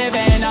 that's how we live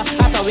now.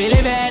 That's how we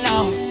live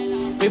now.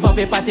 We pop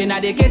it party in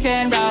the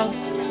kitchen, bro.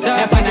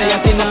 They pan a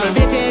yacht with couple of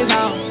bitches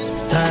now.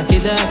 Talky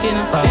darky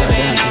now,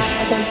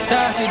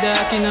 talky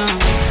darky now.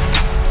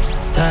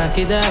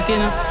 Talky darky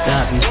now,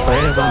 darkness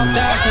forever.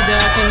 Talky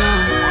darky now,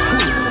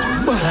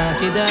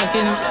 talky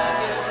darky now.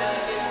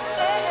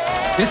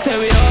 They say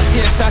we out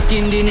here stuck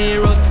in the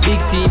Neros.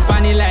 Big teeth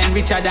on the line,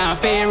 richer than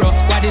Pharaoh.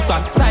 What is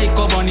what?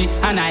 Psycho bunny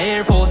and a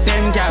Air Force,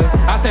 same gal.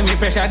 I say me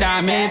fresher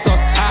than Mentos.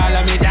 All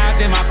of me dog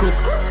them a crook.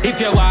 If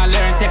you want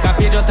learn, take a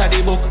page out of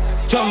the book.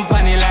 Jump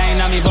on the line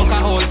and me buck a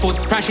whole foot.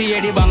 From she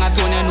hear the bang a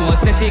tone, you know,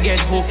 say she get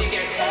hooked.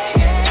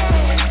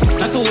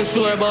 Not too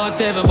sure about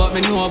ever, but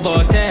me know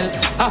about tell.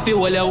 I feel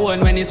all your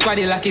own when it's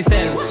squaddy like he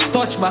sell.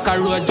 Touch back a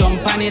road,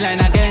 jump on the line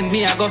again.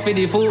 Me I go for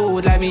the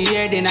food like me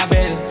hear the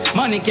bell.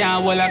 Money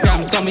can't hold a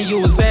gram, so me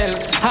use hell.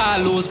 I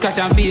lose, scratch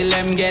and feel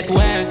them get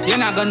well. You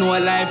not gonna know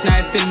life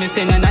nice, still me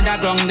sing another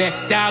ground there.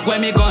 Dog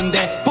when me gun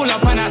there, pull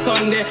up on a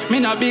Sunday. Me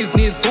no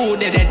business, food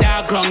there, the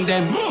dog ground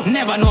them.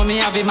 Never know me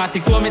have a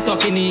matic, though me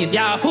talking need.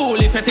 Yeah,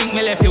 fool if you think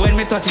me left you when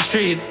me touch the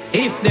street.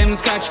 If them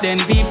scratch, then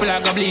people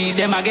are gonna bleed.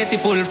 Them I get the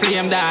full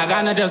flame, dog,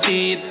 I not just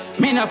it.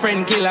 Me no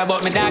friend killer,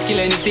 but me don't kill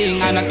anything.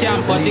 And I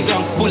can't put the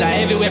ground full of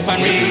heavy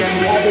weaponry. Enough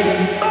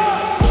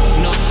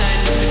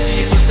time to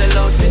see people sell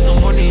out for some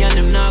money and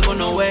them not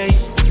gonna wait.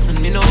 And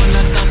me no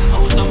understand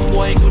how some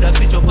boy could have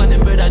switch up on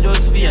them brother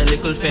just for a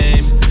little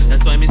fame.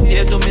 That's why me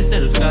stay to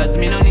myself, cause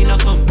me no need no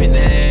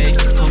company.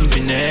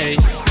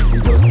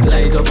 Just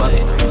light up a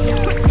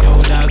yo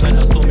dog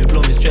and so me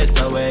blow me stress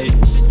away.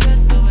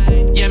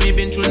 Yeah, me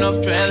been through enough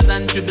trials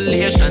and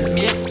tribulations.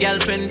 Me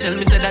ex-girlfriend tell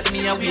me say that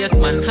me a waste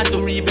man. Had to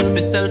rebuild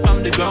myself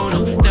from the ground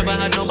up. Never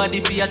had nobody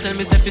fear tell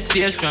me say fi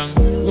stay strong.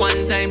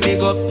 One time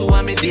big up to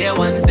all me dear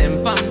ones. Them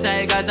fam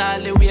tigers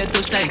all the way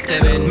to site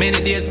 7.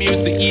 Many days me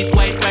used to eat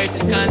white rice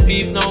and canned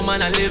beef. Now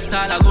man I live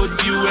tall a good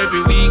view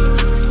every week.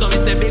 So me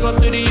say big up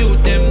to the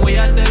youth. Them way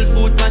I sell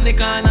food pan the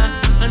corner.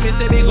 And me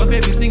say big up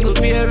every single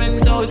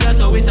parent out there.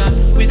 So with a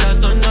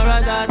son or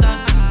a daughter.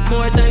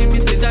 More time, me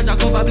say Jaja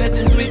cover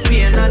blessings with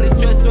pain. And the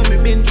stress when me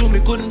been through,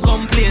 me couldn't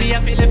complain. Me a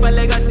feel like a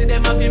legacy,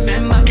 them a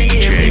remember me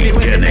name. Even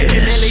when they make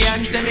a million,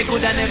 say me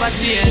coulda never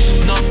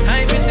change. Enough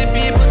time, me see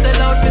people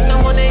sell out for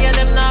some money and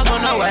them not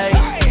gonna wait.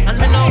 And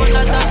me know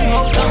understand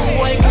how some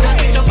boy coulda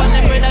switch up and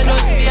them brother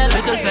just feel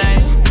little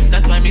fame.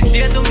 That's why me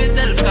stay to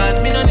myself,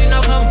 cause me no need no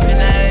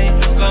company.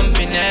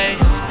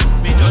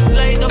 Me just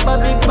light up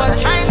a big fat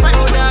shine.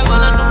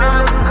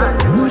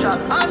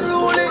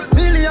 Unruly,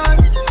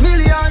 millions.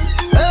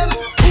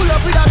 Pull up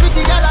with a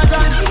pretty gal a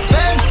grand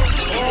spend.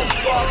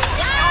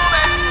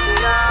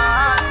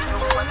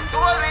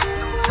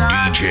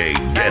 DJ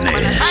Dennis.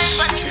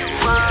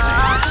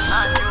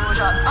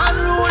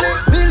 Unruly,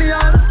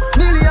 millions.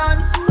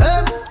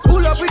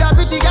 Pull up with a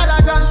pretty gal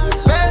a grand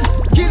spend.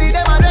 Kill it,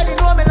 them already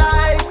know me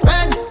like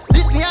spend.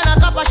 This me and a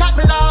copper shot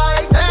me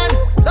like send.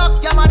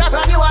 Suck your mother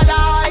from you a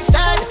like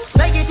send.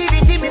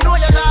 Negativity me know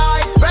you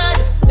like spread.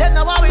 Then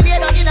now we lay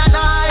down in a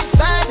nice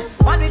bed.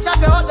 One we chop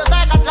your out just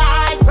like a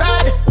slice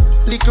bread.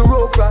 Little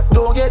rope rat,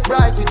 don't get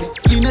bright with me.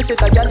 Clean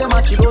set a girl, them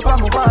a chill out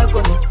from my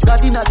balcony.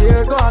 God inna the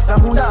air, go ask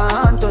Amunda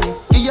Anthony.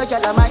 Give your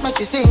girl a mic, make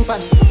she sing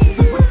pan it.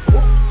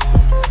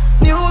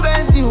 New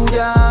Benz, new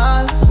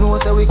girl. No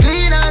say we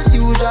clean as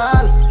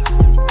usual.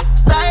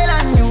 Style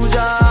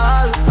unusual.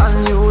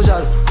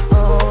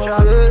 Oh,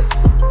 yeah.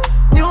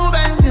 New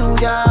Benz, new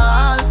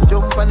girl.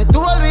 Jump on the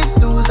tour with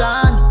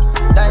Susan.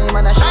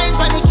 Diamond a shine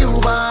pan the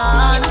Cuban.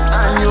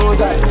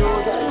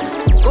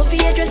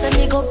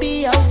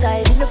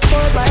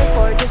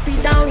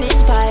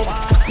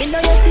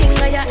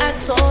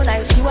 so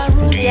nice, you are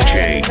rude,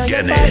 DJ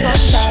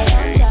Dennis.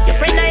 Your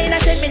friend I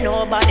said me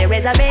know about the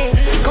resume.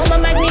 Come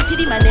on magnet to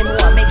the man, them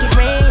want make it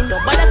rain.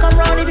 Nobody come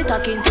round if you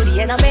talking to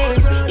the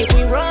enemies. If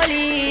we roll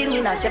in,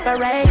 we not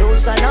separate.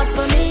 Loosen up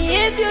for me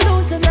if you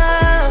loosen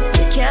up.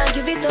 You can't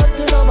give it up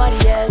to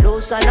nobody else.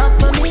 Loosen up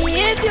for me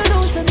if you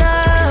loosen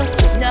up.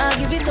 Now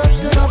give it up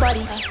to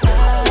nobody.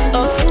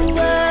 Oh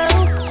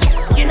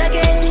well, you're not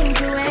getting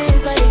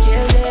influenced by the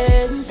girl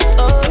then.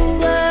 Oh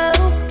well,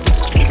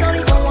 it's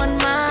only for one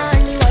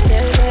man, you are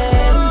tell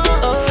them.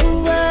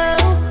 Oh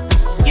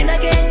well, you're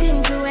not getting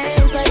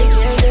influenced by the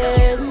girl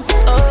then.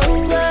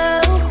 Oh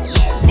well,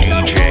 it's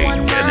only for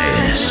one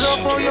man. Love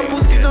how your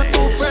pussy not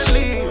too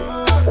friendly.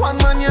 One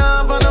man you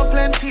have and a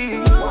plenty.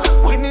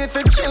 We need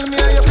to chill me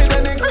and you feel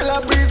the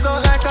grill breeze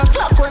out like a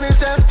clock when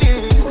it's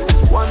empty.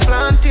 One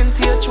planting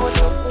to your throat.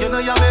 You know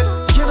you made.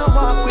 You know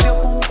walk with your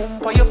pum pum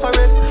for your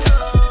forehead.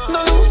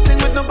 No loose thing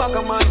with no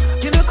bugger man.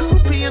 You know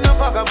groupie, you know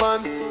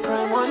vagabond.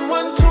 Prime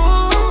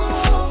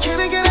 112. Can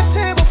I get a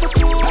table for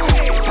two?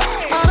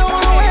 I don't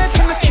wanna wait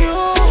in the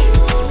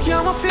queue.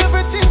 You're my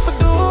favorite thing for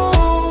do,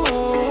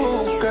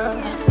 girl.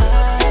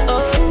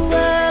 Oh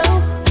well,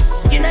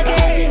 you're not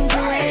getting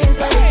influenced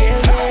by the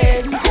girl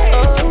then. Oh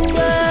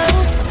well,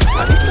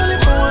 And it's only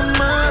for one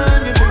man,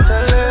 you can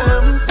tell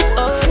them.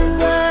 oh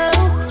well,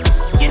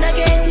 you're not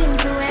getting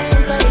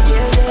influenced by the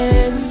girl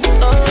then.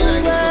 Oh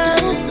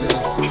well,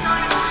 it's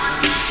only for one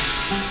man.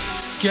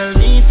 Girl,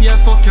 me if you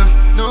fuck you,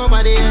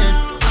 nobody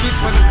else. Spit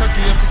on the cocky,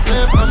 you have to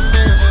slap on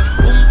mesh.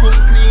 Boom boom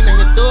clean and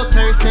you don't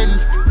carry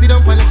scent. Sit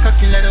down on the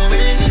cocky like the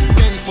way this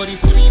spends. Body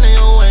swing in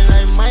your well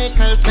like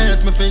Michael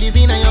Phelps. Me feel live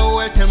in your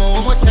well, tell me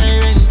how much I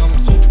rent.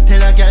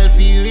 Tell a girl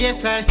feel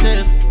raise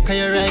herself. Can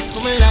you write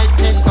for me like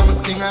pen? Some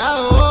sing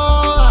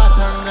oh,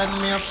 thank God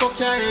me a fuck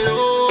your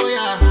low,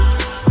 yeah.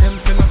 Them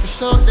say me for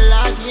sure the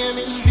last name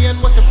in vain,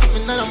 but you put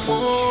me in a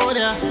mode,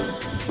 yeah.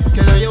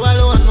 Girl, you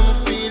alone, no me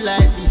feel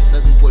like this.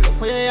 As me pull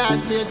up on your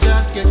yard, so you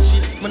just get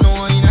shit. Me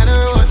know in the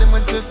road, them a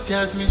just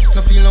as me.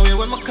 So feel away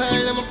when me call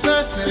them a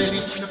personal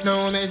bitch.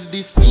 Now me it's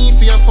this me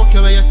for your fuck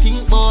you where you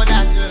think about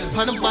that.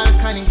 On the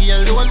balcony,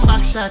 give you one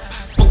back shot.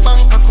 My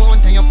bank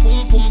account and your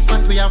pum pum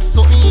fat. We have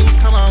something in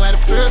common where the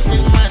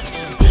perfect match.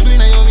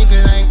 Dribbling on your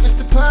middle line,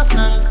 Mr.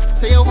 Perflank.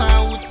 Say you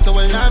want wood, so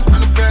we'll land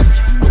on the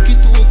branch. Look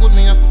it too good,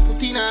 me have to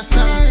put in a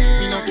song.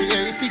 Me no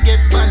care if you get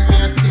banned, me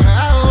a sing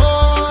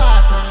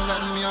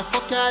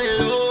fuck all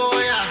the low,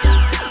 yeah.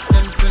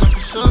 Them say no for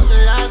sure the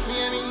last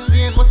name in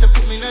vain, but they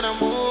put me in a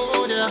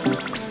mood, yeah.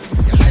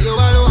 You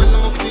alone,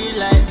 no feel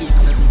like this.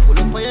 As me pull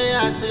up on your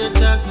yard, so you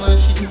just my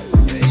shit. You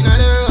in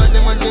the road,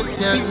 them a just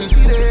say as me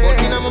see. But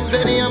in my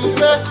belly, I'm a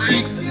first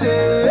big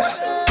city.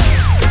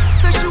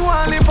 Say she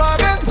want live her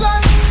best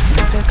life, so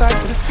we take her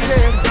to the city.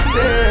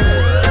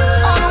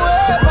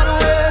 On the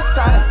west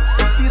side,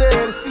 the city.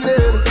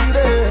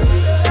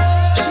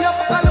 She a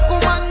fuck a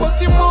little man, but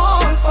he more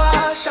old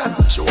fashion.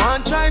 She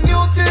want try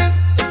new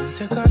things, so we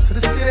take her to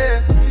the city.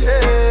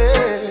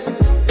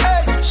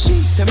 Hey, she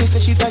tell me say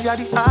she tired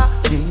the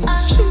acting.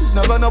 She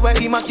never know where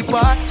he might keep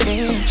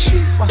parking.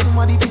 She want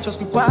somebody fi just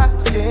be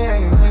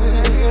parking.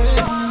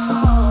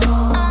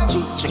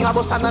 String a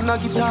boss and a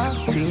guitar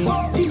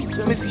thing.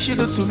 So me see she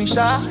do to me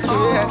sharp.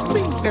 Yeah,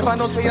 me never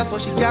know say so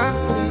she can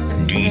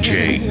sing.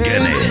 DJ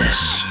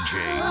Dennis.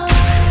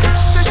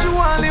 Say she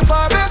want live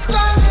her best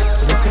life,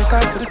 so we take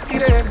her to the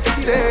city.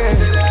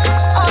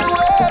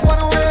 On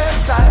the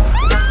west side,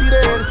 the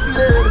city.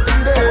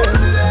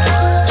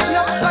 She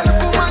a fuck a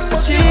little man,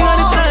 but she got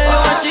the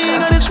style. She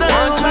got the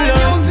style, try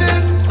new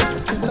things.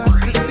 Take her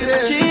to the city.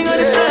 She got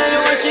the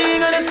style, she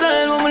got the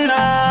style, woman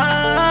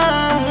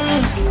love.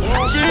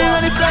 She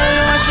got the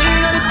style, she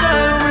got the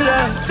style, woman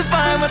love. The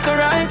vibe was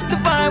alright, the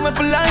vibe was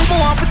for life. I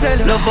want to tell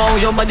you, love how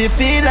your body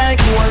feel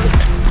like one.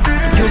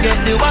 You get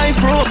the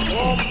wife rope.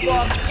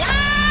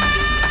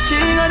 She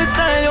got the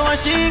style,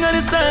 she got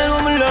the style,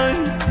 woman love.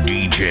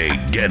 DJ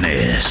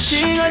Dennis.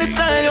 She got the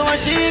style,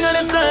 she got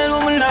the style,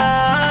 woman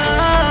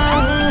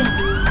love.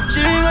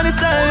 She got the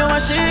style,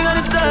 she got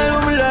the style,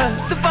 woman love.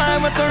 The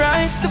vibe was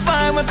alright, the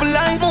vibe was for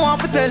life. I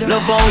want to tell you,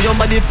 love how your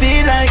body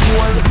feel like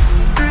one.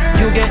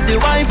 You get the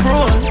wife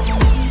roll.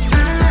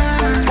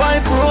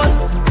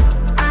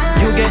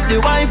 You get the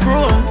wife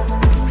roll.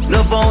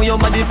 Love how your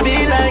body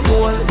feel like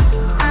gold.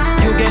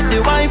 You get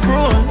the wife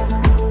roll.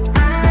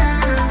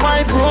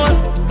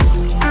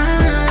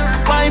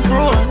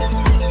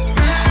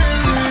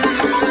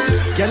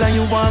 Girl, and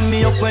you want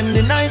me up when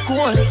the night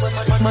cold.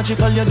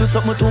 Magical, you do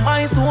something to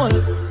my soul.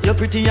 You're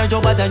pretty and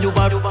you're bad and you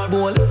are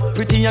bold.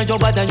 Pretty and you're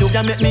bad and you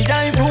can make me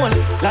dive roll.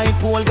 Like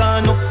pole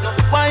gone up,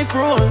 wife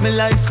roll. Me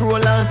like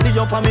scroll and see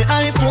up on me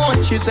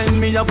iPhone. She send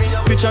me a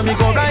picture, me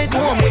go right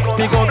home.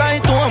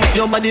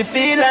 Your body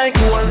feel like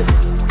gold.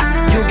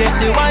 You get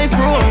the wife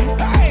roll.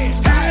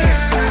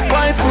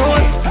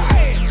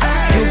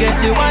 You get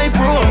the wife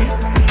roll.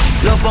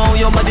 Love how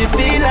your body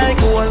feel like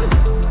gold.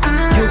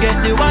 You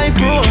get the wife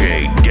roll.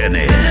 DJ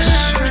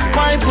Dennis.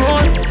 Wife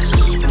roll.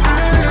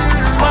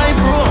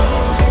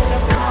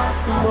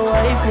 My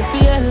wife me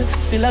feel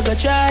still I go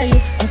try.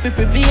 I'm fi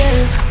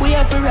prevail, we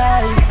have to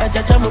rise. I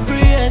judge my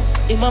praise,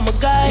 him and my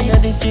guy.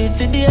 In the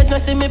streets, in the edge, no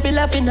see me be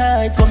laughing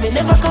heights, but me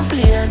never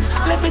complain.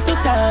 Left it to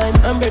time,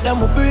 I'm brother,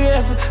 I'm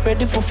brave,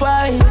 ready for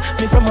fight.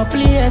 Me from a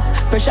place,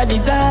 pressure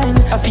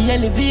design, I feel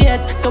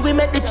elevate, so we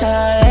make the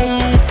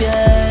choice,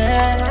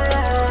 yeah.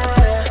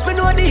 Me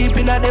know deep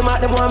in them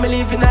heart, them want me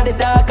live in the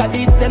dark. At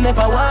this, they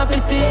never want to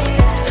see.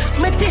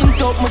 Me think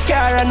up my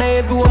car and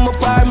everyone my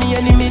par me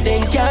enemy,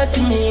 then can't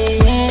see me.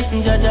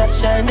 Jaja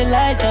shine the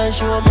light and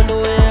show me the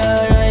way,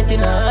 alright,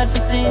 in hard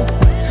to see.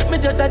 Me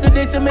just do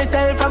this to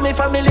myself and my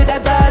family,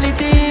 that's all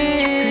it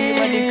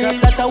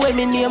is. That's the way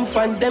me name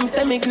fans, them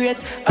say me great.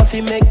 I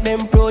feel make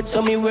them proud,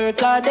 so me work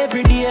hard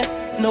every day.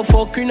 No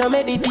fucking, no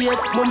meditate.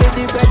 Me make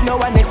the bread, no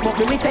one else, but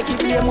me take it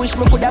blame. Wish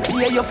me coulda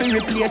pay you fi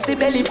replace the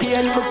belly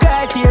pain. Me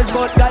cry tears,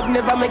 but God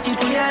never make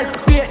it yes.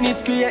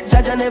 Greatness create,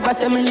 Jaja never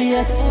say me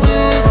late.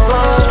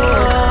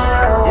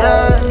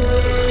 Yeah,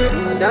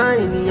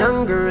 dying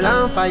young girl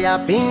on fire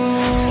ping.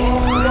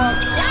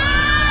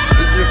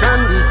 People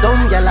from the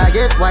some girl I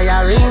get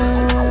wiring.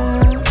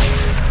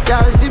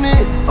 Girl see me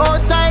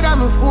outside and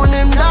my phone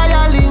them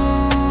dialing.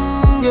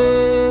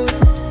 Yeah,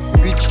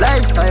 rich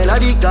lifestyle I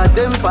the got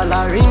them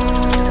following.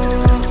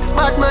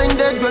 Bad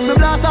minded when me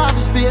blast off the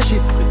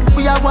spaceship.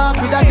 We a walk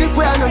with a clip,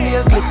 we a no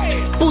nail clip.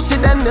 Pussy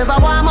them never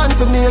want man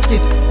to make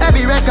it.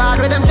 Every record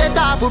where them set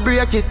off we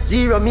break it.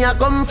 Zero me a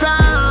come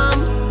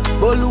from,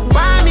 but look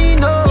for me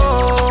no.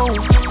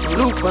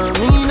 Look for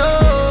me no.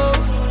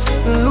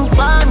 Look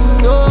for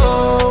me no.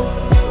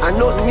 I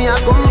know me a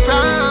come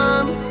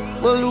from,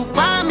 but look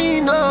for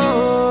me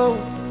no.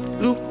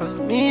 Look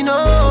for me no.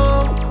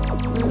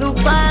 Look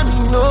for me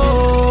no.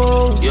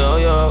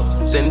 Yo,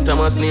 St.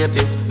 Thomas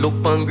native.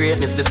 Look on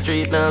greatness, the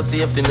street now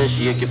safety no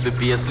shake. If you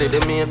pay slay, they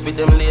mate with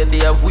them lady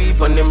have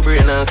weep on them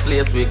brain and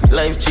slays week.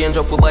 Life change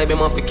up, we buy them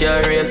off the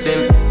car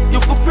racing. You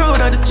feel proud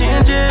of the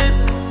changes.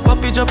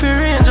 Papi drop your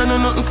range, I know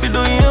nothing for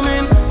do you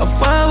mean. A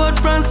forward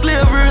from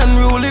slavery and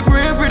rule it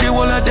bravery. The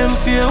whole of them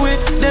fear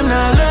with them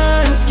not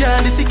learn.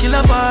 Can't this kill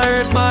a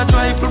bird, but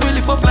rifle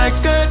really fuck like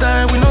skirt.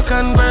 Star we no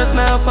converse,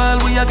 now fall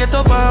we a get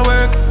up and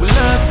work. We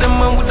lost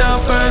them and we down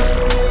first.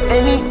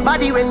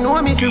 Anybody when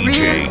know me for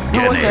real,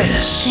 know say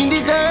me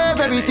deserve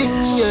everything,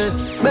 yeah.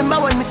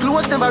 Remember when me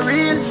close never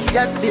real,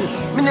 yet still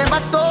me never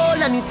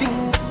stole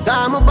anything.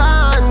 I'm a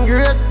born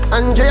great,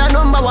 Andrea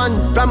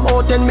 #1. From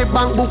out in me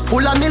bank book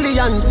full of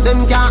millions.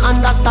 Them can't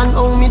understand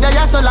how me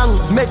there so long.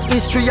 Make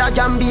history a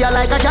Gambia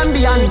like a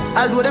Gambian.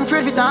 Although them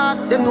afraid to talk,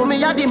 them know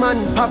me a the man.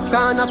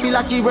 Popcorn I feel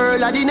like the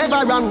world I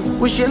never wrong.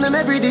 We shame them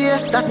every day,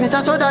 that's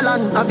Mr.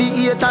 Sutherland. Of the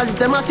haters,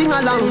 them a sing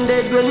along.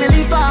 Dead when me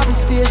leave off the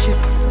spaceship.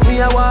 We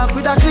a walk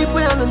with a clip,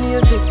 we a no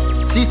nail clip.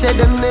 She said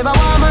them never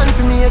want man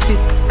to make it.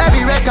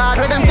 Every record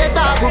where them set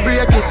off we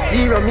break it.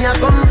 Zero me a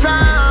come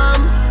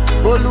from,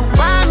 but look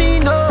for me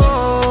no.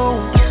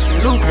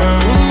 Look for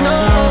me no.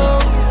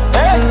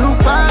 Look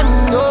for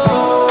me no.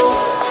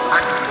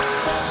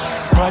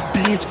 Bad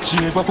bitch, she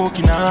never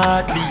fucking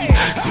hard lead.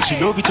 So she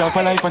love it up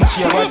her life and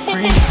she a bad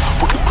free.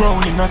 Put the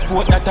crown in a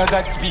sport that I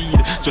got speed.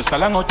 Just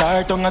along out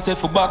her tongue and say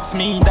for box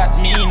me, that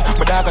mean.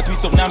 But I got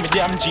twist up now me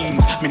damn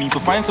jeans. Me need to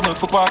find some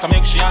for park and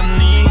make she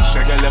unleash.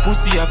 A girl a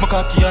pussy up my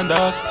cocky and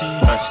a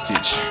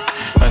stitch.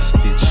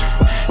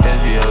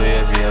 Heavy,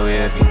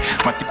 heavy.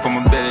 My tip on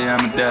my belly,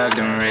 I'm a dog,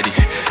 I'm ready.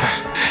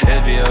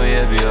 Heavy.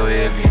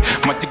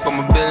 My tip on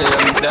my belly,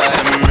 I'm a dog,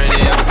 I'm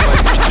ready. I'm a bad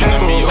bitch, you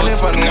know me, yo,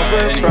 so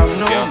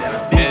now.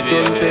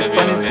 Don't set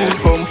on the school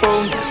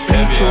compound.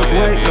 Bleach out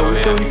white,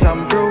 now turn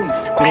some brown.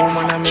 No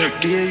man I make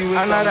day, you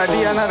another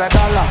day, another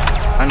dollar.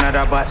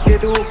 Another bat, get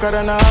the hooker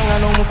than a hanger.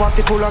 Now my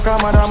pocket full of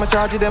camera, I'm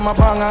charge them a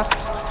banger.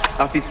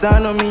 Officer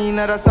no me,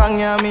 another song,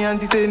 yeah. Me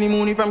auntie say any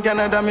money from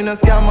Canada, me no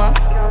scammer.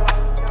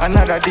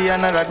 Another day,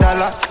 another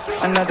dollar.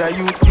 Another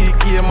youth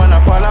CK, man, I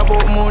fall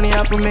about money. I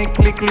have to make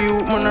little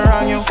youth, man,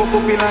 around you, fuck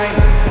up the line.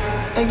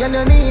 And girl,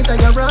 you need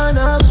and you run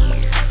up.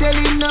 Tell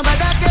him nobody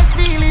that gets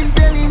feeling.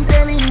 Tell him,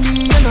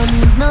 you don't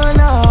need no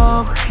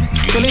love.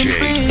 Tell him,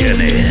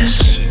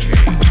 please.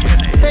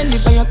 Fend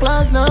it by your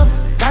class now.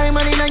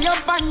 Diamond in your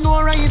band,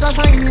 no right or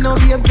shiny. No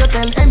babes, you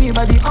tell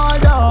anybody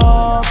all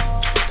up.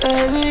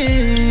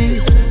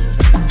 Hey.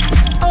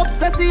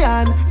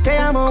 Obsession, te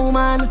amo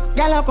woman.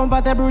 Gala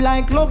compatible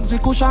like luxury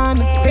cushion.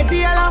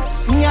 Fetiela,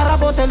 me a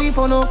rabo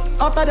telephone.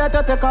 After that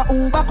you take a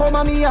Uber, come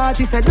on me out.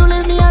 She said don't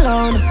leave me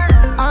alone.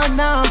 And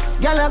now,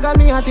 gala got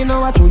me hot, you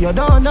know what you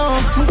don't know.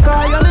 Me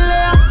call you me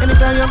later,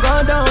 anytime you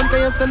go down. Can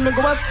you send me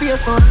go a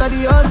space out of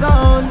the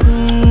ozone?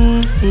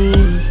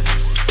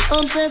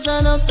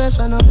 Obsession.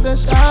 Obsession.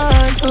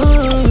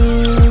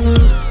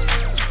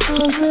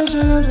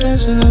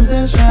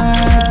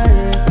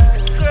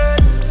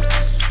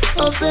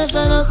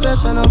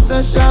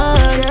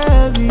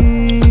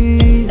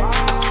 Heavy.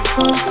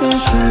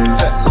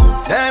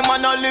 Hey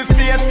man, I live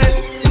feisty.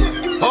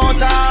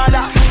 Mount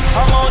Ada,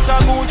 Mount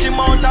Gucci,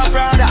 Mount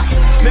Prada.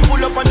 Me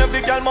pull up on the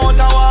big girl, Mount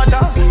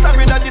Water.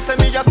 Sorry that this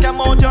me just came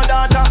out your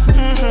daughter.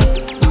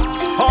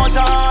 Mount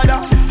Ada,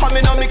 I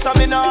me no mix, I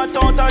me not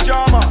out a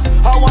drama.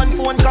 I one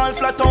phone call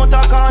flat out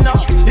a corner.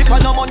 If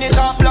When no money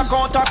talk, black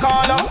out a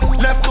caller.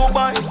 Left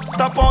Dubai,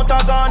 stop out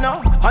a Ghana.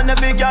 And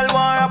every girl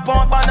want a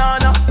pound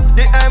banana.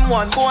 The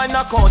M1 boy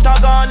knock out a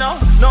Ghana.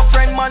 No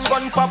friend man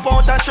gun pop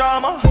out a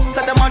trauma.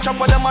 Say them a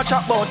chop or them a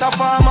chop out a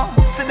farmer.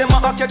 See them a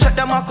hack you check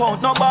them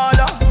account, no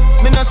baller.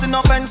 Me no see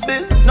no fence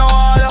bill, no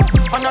order.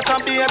 And not a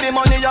baby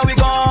money, yeah we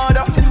go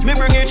order. Me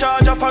bring a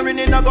charger, foreign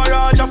in a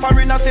garage. A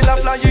foreigner still a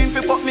flying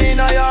fi fuck me in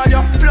a yard,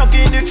 yeah. Plug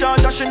in the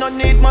charger, she no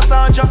need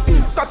massager.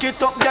 Cock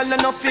it up, girl,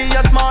 enough for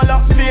you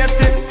smaller. Face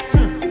it,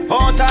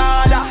 out of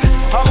order.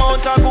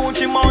 Amount of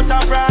Gucci, mount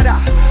of Prada.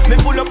 Me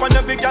pull up on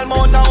the big girl,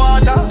 mount of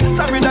water.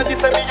 Sorry that this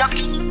a me a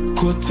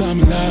cut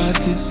time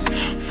losses.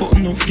 Fuck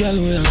enough gal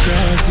with a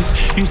crosses.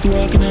 Used to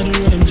walk in the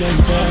road, them jump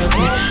past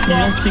me. Me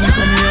a sing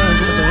from me heart,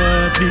 what a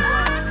heartbeat.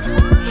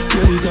 Yo,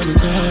 it's all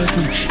cost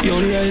me. Yo,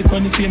 the hype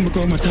and the fame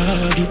become a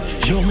target.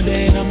 Yo, me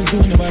there and I'm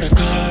zone, nobody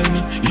call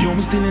me. Yo,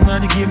 me still in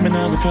the game, me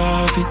not go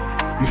forfeit.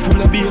 Me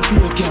full of beer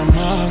flow, can't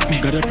mark me.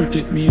 Gotta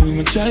protect me with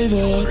my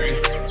driver.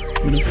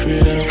 I'm not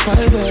afraid of a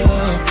fiber.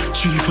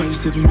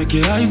 357 make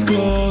your eyes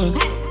close.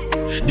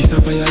 This a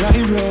fire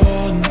live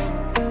runs.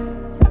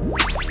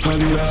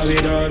 Hobby,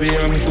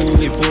 I'm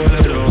fully pulled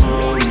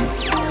down.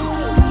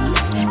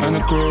 And the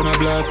corona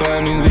blast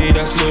on the way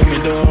that slow me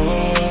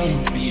down.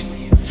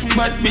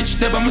 Bad bitch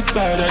there by my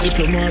side, a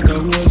diplomat, I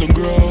hold the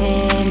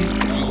ground.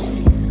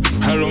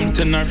 Around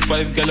 10 or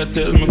 5, girl, I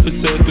tell me for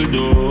circle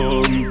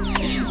down.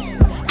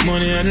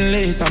 Money and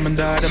lace, I'm a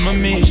dad, I'm a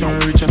mission,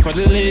 reaching for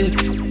the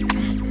lids.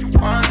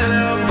 My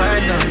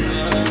dance,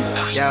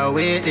 yeah,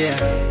 wait there.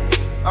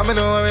 I'ma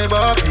know where we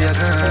both be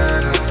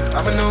again.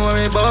 I'ma know where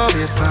we both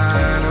be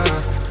smile.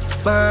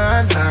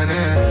 But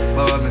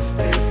me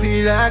still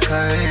feel like I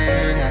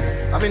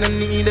ain't. I mean, I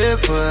need it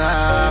for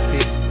happy.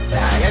 I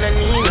don't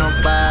need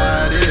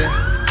nobody.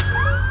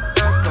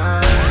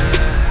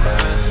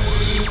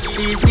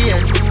 These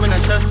days, when I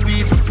trust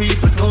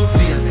people don't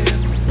feel.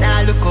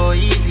 Now look how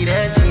easy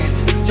they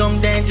change.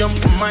 Jump then jump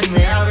from man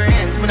where I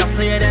range. When I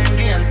play them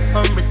games,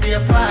 humble stay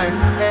far.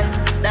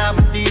 That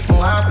would be for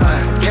one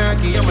part.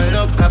 Can't give you my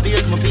love, cause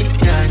it's my big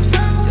scan.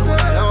 You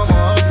wanna know my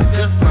house to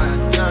feel smart.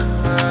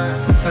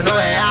 So no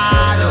way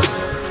I do.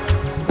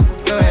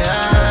 No way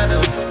I do.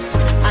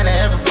 And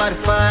everybody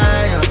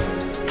fire.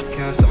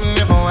 Can't something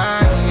never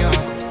want you.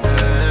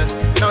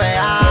 No way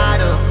I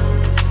do.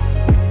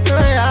 No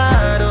way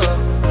I do.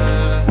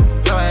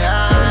 No way I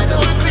do.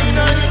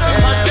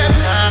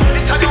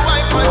 This is the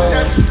white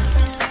content.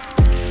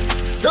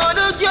 No,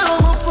 no, you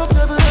don't go fuck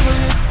never ever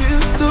you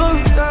feel so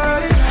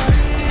tight.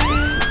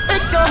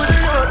 It's going to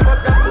hurt, but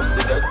that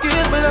pussy that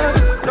give me life.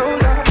 No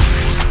lie.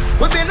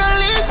 We've been a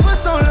league for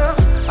so long.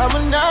 I'm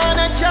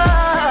a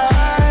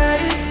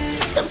choice.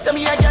 Them say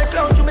me a girl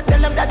clown, you me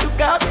tell them that you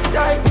got me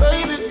tight,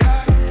 baby.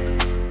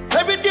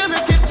 Every day me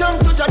keep tongue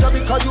to judge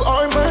because you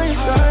are mine.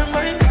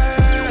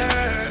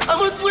 I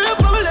must swear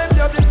for my left,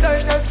 you have the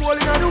tightest wall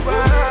in the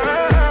world.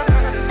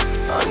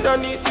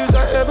 Underneath you's a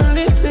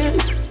heavenly sin.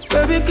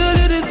 Baby girl,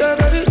 you deserve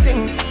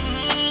everything.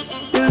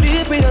 You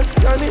leave me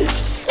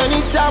astonished.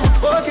 Anytime we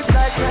fuck, it's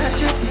like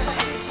magic.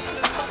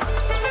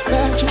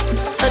 Magic.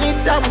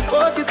 Anytime we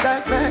fuck, it's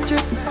like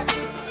magic.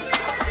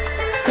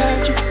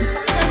 Magic.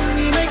 And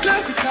we make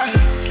life it's like.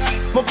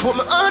 But put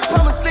my hand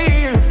on my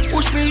sleeve.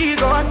 Push me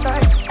ego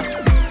aside.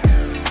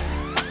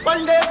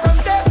 One day,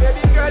 someday,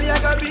 baby girl, you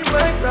gotta be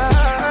my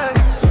bride.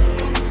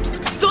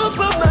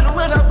 Superman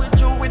when I'm with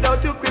you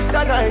without your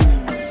kryptonite.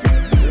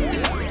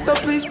 So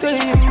please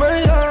stay in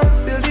my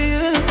arms till the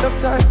end of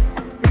time.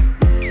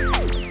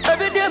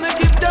 Every day me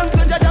give thanks to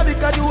Jaja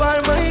because you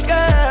are my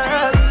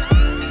girl.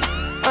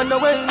 And the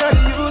way in the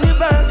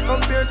universe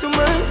compared to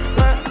mine.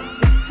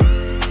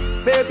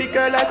 Baby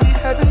girl, I see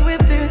heaven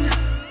within.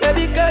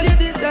 Baby girl, you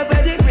deserve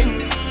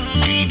everything.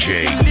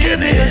 DJ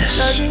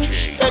Dennis.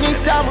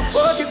 Anytime we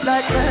fuck, it's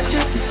like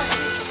magic.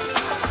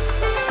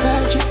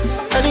 Magic.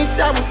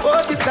 Anytime we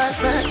fuck, it's like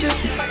magic.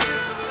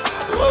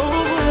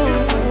 Whoa.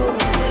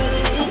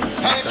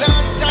 And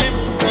sometime,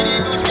 really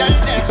good girl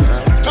them.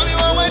 Tell me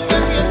what wife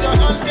can get your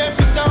hands there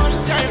for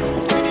sometime.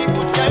 Really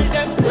good girl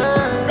them.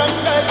 From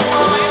girl to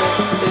woman.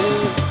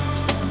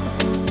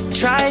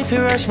 Try if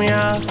you rush me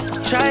off,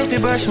 try if you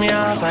brush me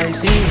off, I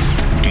see.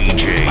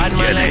 DJ Bad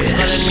man likes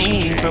calling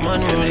me from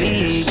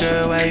unruly.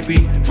 Girl, why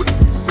be?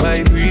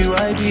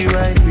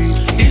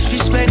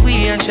 Disrespect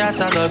we and shot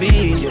a go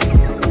be.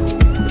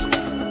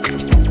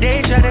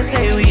 They try to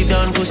say we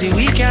done, pussy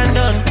we can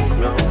done.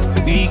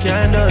 We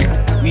can done,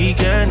 we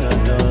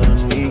cannot done,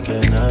 we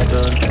cannot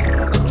done.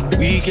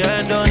 We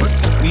can done,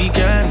 we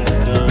cannot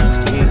done,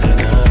 we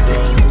cannot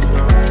done.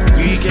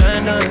 We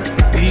can done,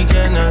 we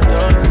cannot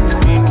done,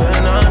 we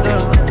cannot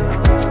done.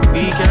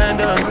 We can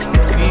done,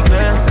 we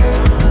can.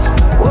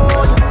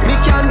 Oh, me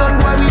can done,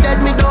 boy, we dead,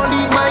 me don't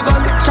leave my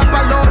gun. Chop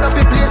a load up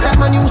the place like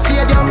my new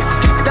stadium.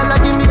 Tell her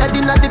give me a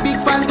dinner the big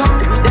phantom.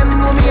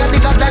 Them know me a the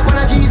God like one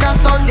of Jesus'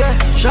 son. Yeah,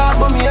 sharp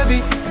but me heavy.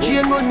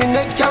 Chain round me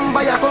neck, can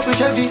buy a couple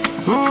Chevy.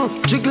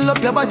 Jiggle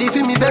up your body for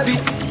me, baby.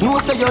 No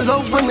say your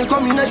love when me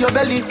come in at your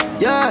belly.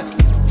 Yeah,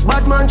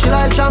 bad man, she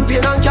like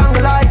champion and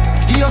can't lie.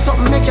 Give you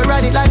something, make you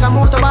ride it like a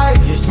motorbike.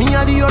 Me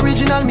a the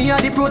original, me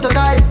the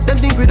prototype. Them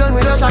think we done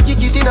with us, I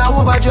kick it in a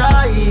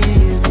overdrive.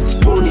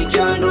 Money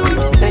can't do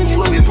it.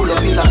 Anyway we pull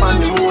up is a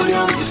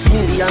pandemonium.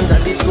 Millions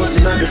are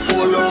discussing on the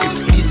forum.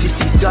 This is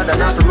 6 God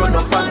and I have to run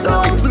up and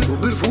down.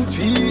 Trouble foot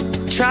feet.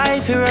 Try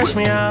if you rush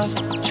me off,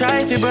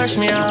 try if you brush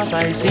me off,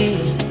 I see.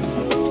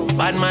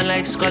 Bad man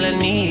like Skull and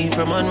me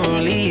from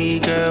unruly.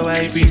 Girl,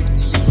 why be?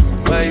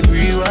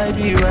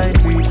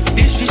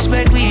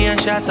 Disrespect we and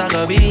shot a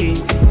go be.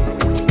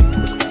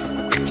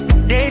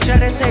 They try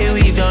to say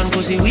we done,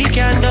 pussy we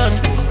can done.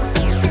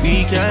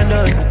 We can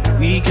done,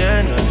 we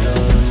cannot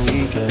done,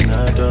 we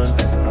cannot done.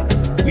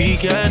 We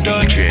can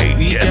done,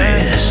 we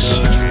Dennis.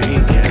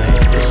 We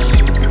cannot done,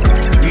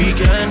 we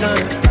can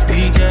done,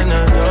 we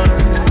cannot done,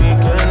 we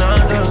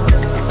cannot done,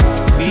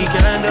 we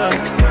can done,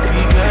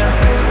 we can.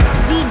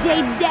 DJ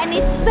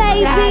Dennis,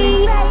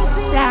 baby.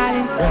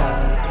 Darling.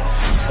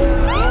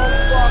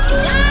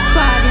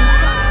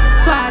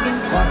 Swaggin',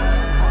 swaggin',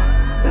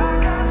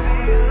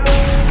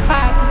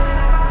 party,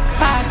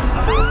 party,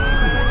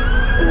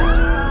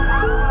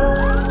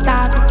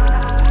 stop it,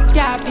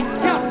 cap it.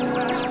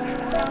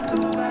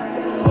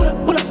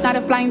 Pull up now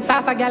the flying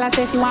saucer, girl. I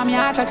say she want me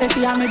out. I say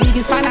she am my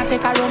biggest fan. I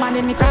take her home and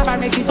then me grab her,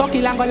 make she suck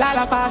it and go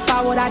lala fast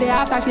forward. At the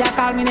after she a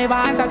call me never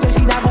answer, so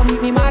she da go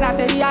meet me mad. I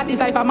say the artist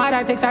like a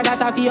mother takes her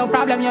data for your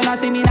problem. You know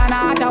see me nana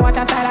after watch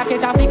a style I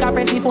catch a flick, I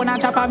press the phone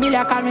and chop a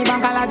million. Call me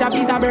bank and lodge a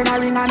piece and burn a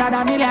ring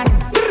another million.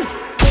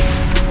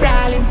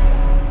 Darling,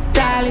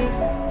 darling,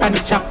 from the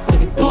chop to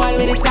the toll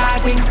with the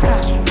starting.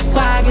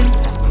 Swaggin',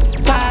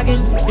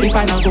 swaggin'. If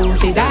I don't go,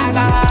 she dog a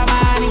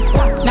money.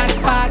 Not the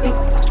party,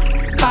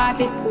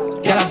 party.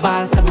 Girl a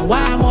ball, so me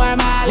want more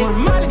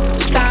money.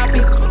 Stop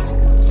it,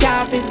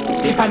 cap it.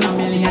 If I know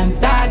millions,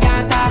 dog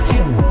can't talk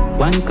it.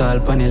 One call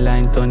pon the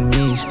line turn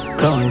niche.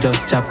 Crown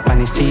just chop on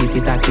the street.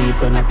 It a keep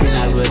run up in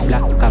a road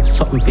block. Have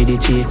something for the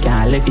chief.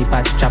 Can't let it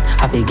patch chop.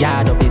 Have a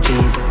guard up the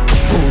trees.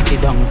 Gucci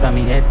down from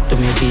me head to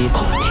me feet.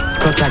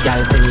 Clutch a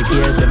gal send me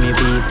tears when me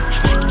beat.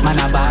 Man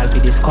a ball for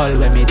the skull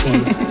when me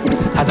teeth.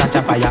 As a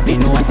chopper you have to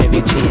know what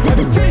every cheat.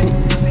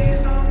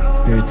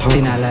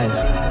 Sin a life.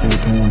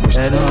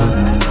 I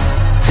know.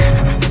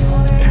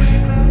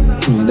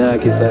 My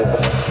dog is like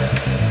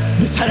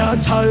this is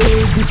all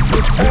this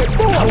pussy.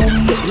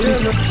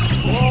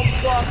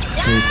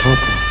 Hey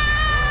Tucker,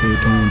 hey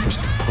don't bust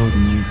the party,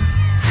 man.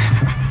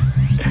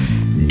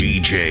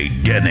 DJ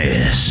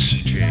Dennis.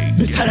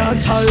 This is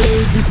all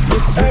this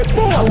pussy.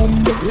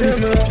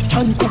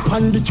 Chant up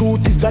and the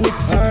truth is the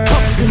next.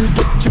 Couple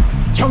get chip,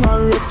 young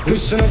and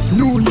reckless.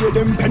 New year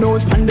them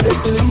penos pan the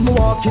decks. Some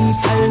walking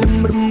style,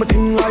 them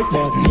thing like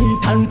that.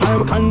 Neat and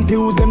fire,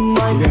 confuse them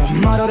mind.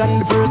 Madder than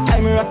the first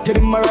time I ratted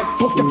in my right.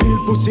 Fuck your feel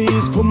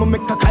pussies, for me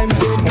make a climb.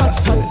 Got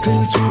shot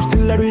clean sweep,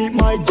 still I read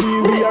my G.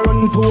 We are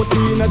on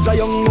 14 as a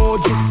young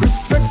OG.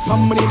 Respect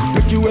family,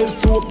 make you well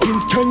soaked in.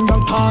 King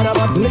and part of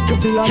a lick of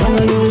the land.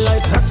 Young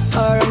like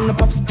rockstar and a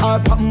pop star.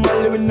 Pop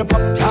Molly in the pop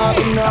car,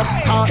 in the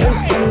car. Hell's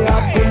funny,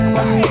 I've been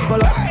one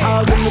level up.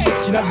 I'll be the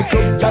bitch in the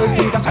club, y'all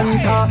think a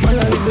Santa. Man,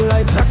 I live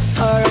like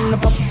rockstar and a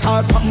pop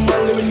star. Pop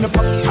Molly in the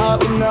pop car,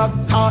 in the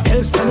car.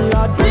 Hell's funny,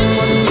 I've been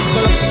one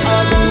level up.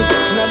 I'll be the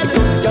bitch in the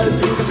club, y'all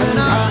think a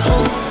Santa.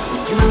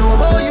 You know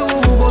about you,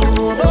 but you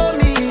know about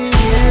me.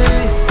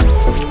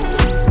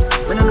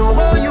 When I know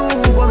about you,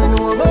 but me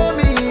know about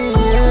me.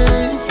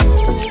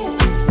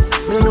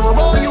 Me know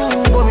about you,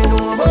 but me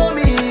know about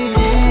me.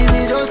 Me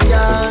just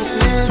can't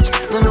switch.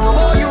 Me know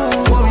about you,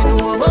 but me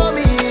know about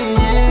me.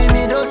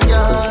 Me just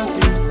can't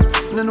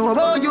switch. Me know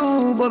about you,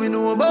 but me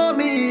know about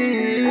me.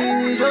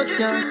 Me just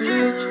can't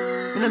switch.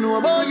 Me know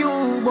about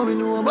you, but me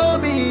know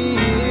about me.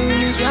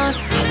 Me can't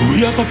switch.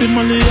 We are popping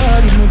Molly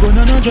yard, we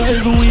gonna no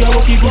drive, we are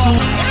walking cause.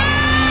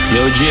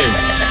 Yo, Jerry,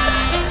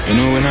 you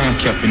know when I'm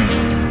capping up,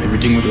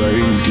 everything we do a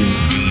real thing.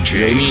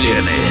 DJ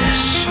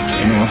Dennis,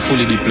 you know I'm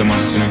fully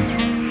diplomat, you know.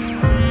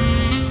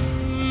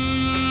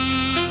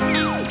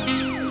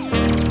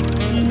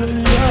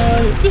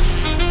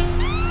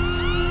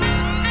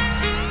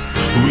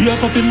 We are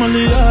popping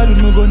Molly yard,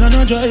 we gonna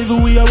no drive,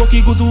 we are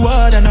walking cause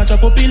hard and a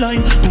chop up the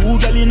line. Two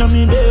gal in on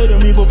me bed,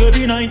 and me fuck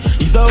every night.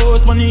 It's a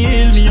house money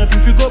hill, me happy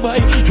if you go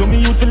by. Show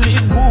me youth to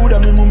live good,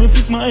 and me mummy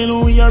fi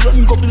smile. We are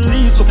run couple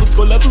leaves, couple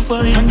skull to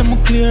find. And I'm a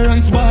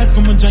clearance bad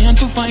from a giant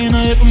to find.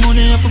 I have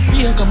money, I have to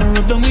pay, come and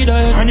rub down with her.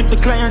 And if the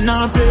client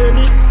not pay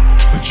me,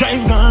 I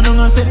drive gone on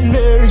a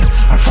secondary.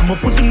 I from a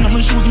putting on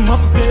my shoes, I'm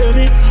off a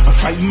baby. A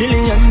 5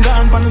 million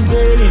gone pan a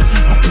zillion.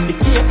 Up in the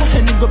case, I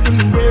had to go in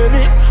the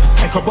ready.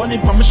 Psycho bunny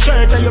on my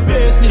shirt like your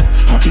basement.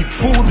 A big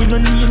food with no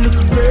need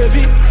little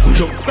gravy. We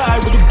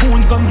outside with the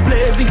goons, guns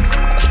blazing.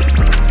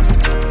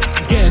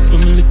 Get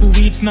from a little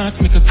weed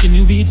snacks, make a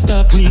skinny weed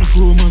stop. Clean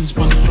romance,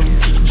 one from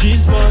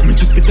CG's bar. Me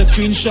just get a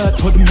screenshot,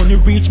 how the money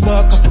reach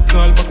back. I for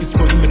call back, it's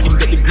funny, make him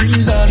get the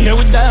green dot. Here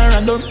we die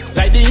random,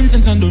 like the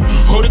incense and done.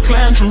 How the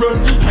client to run,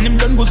 and him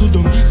done goes who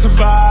done.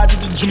 Survive,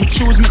 the gym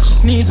choose, make you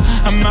sneeze.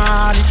 I'm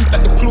mad,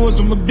 like the clothes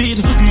on my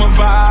beat. My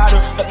vibe,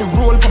 like the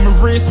roll from my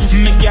wrist.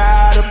 Me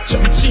guard up,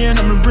 check my chain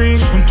on my ring.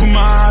 And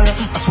tomorrow,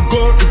 I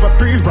forgot if I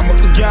breathe, ram up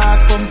the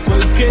gas pump,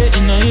 12K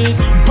in a hit.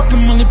 Pop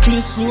them on the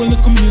place, slow like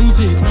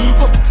music.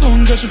 Up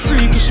down, girl, she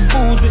freak, she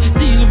booze it.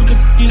 Deal with the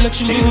cookie like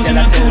she losing.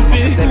 I could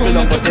be cool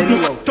like a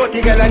blue.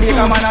 30 girl and you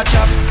come on a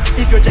chop.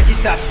 If you check his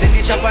stats, then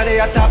the chopper they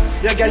a top.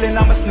 Your girl in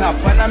a my snap,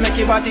 and I make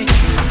it body.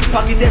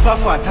 Pocket ever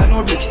fat, I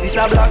no bricks. This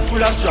a black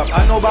full of strap.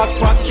 I no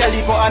backpack,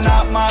 calico and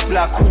a mark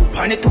black. Coupe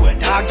on the toe,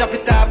 dog drop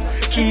it up.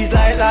 Keys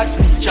like lock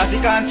speed,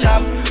 traffic and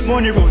chop.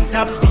 Money run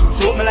top speed,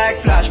 so me like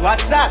flash.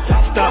 What's that?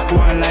 Stop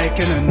going like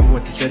you don't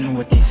notice. You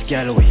notice,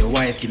 girl, where your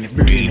wife give me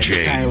brain.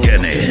 DJ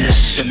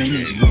Dennis. So me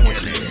need more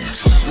of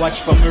this.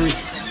 Watch for my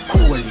wrist,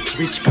 cool this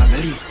rich can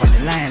leave on the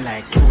line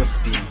like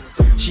clothespin.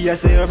 She a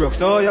say you broke,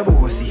 so you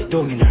bossy.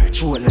 Down in her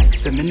throat like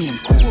say my name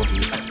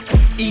Kobe.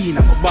 In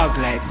a bag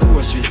like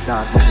grocery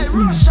dog. Hey,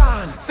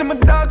 Roshan. See my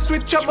dog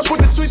switch up, I put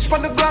the switch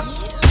on the Glock.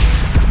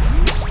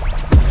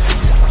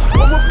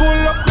 When we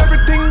pull up,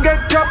 everything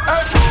get dropped.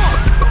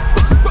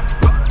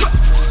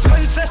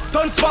 Senseless,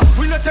 don't swap,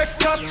 we no take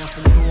top.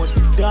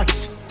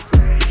 That.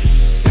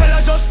 Tell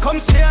her just come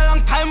stay a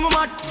long time, we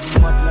mad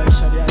like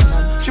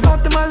Shadi. She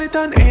bought the mallet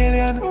and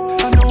alien.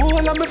 I know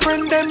all of my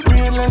friend them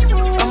brainless.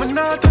 I'ma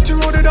not touch a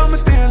road it on my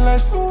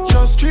stainless.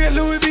 Just straight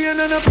Louis V and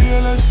a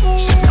peerless.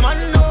 Shut the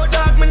man, no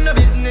dog, me no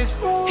business.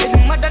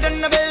 Hidden madder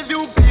than a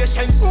Bellevue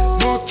patient.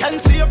 No can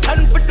see a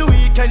plan for the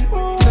weekend.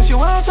 So she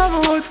wants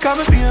some wood, cause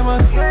me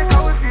famous.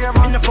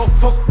 In a fuck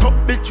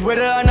bitch,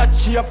 whether or not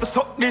she have to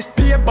suck this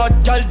pay. But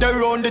y'all they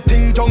round the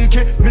thing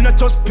junkie. Me not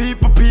just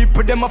people,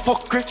 them a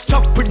fuck it.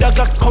 Chop with a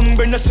Glock, come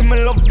bring us,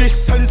 me love this.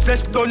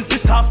 Senseless guns,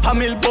 this half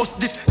family bust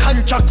this.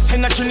 Contracts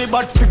and a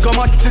Trinidad figure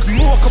matches.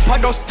 Smoke up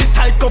a dust, this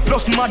psycho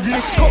plus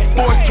madness.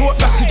 Cupboard, throat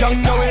back to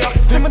gang, now we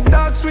act. See my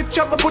dog switch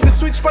up, I put the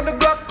switch on the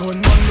Glock.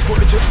 Gun man, me put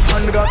the chip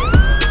on the Glock.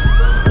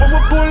 When we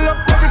pull up,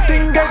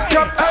 everything get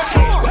dropped.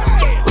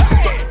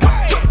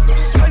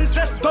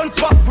 Senseless, don't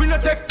swap, we no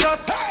take that.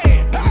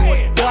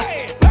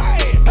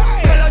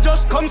 Tell her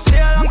just come stay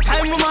a long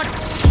time, we mad.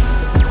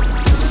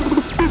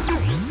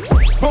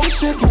 Bum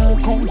shaking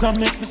her comes and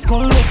make me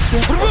skull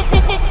upset.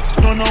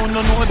 No,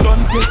 I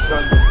done sit.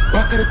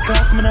 Back of the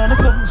class, man, on a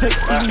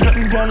subject. I'm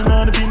getting girl and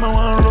all the be my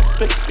one rough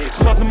sex.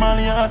 She pop the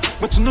money hard,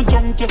 but you no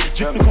drunk yet.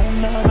 Drift the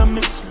cone down and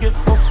make she get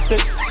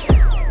upset.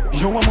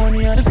 You want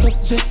money on the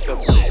subject.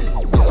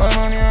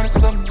 Money on the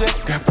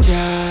subject. Grab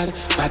card,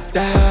 bad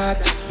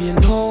dad,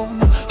 spin home,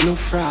 low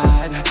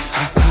fried.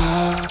 Ha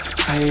ha,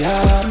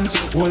 science,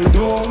 hold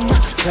on,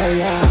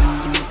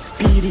 science.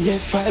 PDF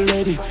file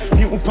ready,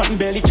 new pan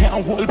belly,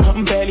 can't hold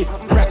pan belly.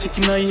 Ratchet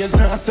in her ears,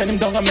 now send him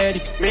down a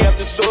medic. Me have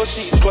the soul,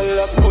 she's full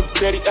of good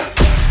credit.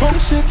 Bum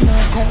shaking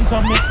her count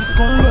and make me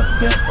skull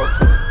upset.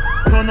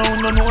 No,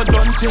 I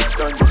done set.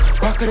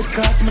 Back of the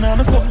class, man, on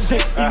a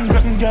subject. Even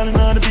gotten girl and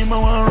all to be my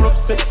one rough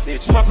sex.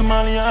 She pop the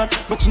molly hard,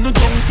 but you no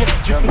drunk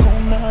yet. Drift the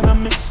cone down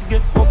and make she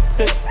get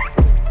upset.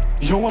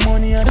 You want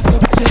money on the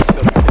subject.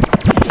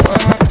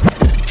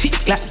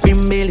 Chick like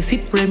brim belly,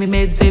 sip Remy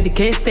meds every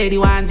case steady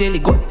one jelly.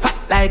 Got fat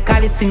like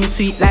calic, sing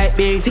sweet like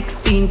berry.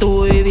 16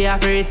 to heavy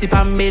after recipe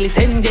and belly.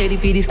 Send jelly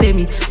for the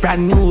semi.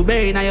 Brand new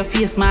berry, now your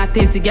face my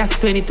tasty. Gas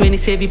 2020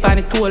 Chevy pan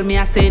it told me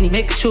I send it.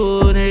 Make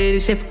sure no ready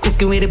chef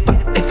cooking with the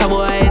pot. If I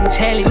boy and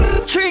Shelly.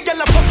 3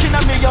 girl a fucking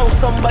at me, yo,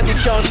 somebody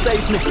can't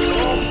save me.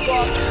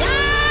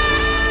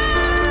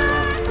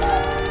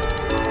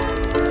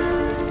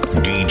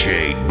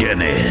 DJ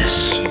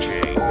Dennis.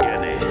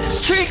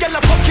 3 girl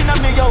a fucking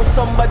at me, yo,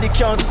 somebody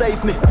can't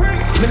save me.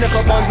 Me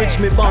never born rich,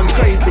 me born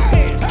crazy.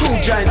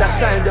 2 giant that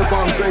style, they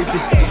born crazy.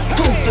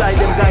 2 fly,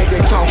 them guys, they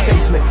can't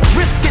face me.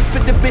 Risk it for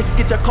the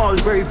biscuit, you call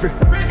bravery.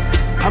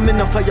 I'm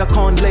enough for you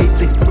can't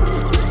lazy.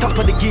 Top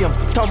of the game,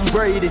 Tom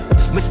Brady.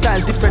 My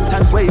style different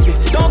and wavy.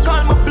 Don't call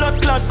my blood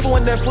clot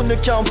phone, them phone you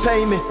can't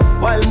pay me.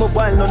 While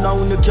mobile, no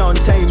now you can't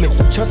tame me.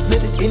 Trust me,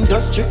 the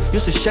industry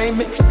used to shame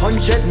me.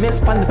 100 mil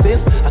on the bill,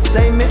 I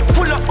say me.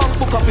 Full up and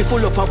book coffee,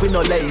 full up and we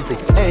no lazy.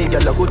 Hey,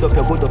 girl, good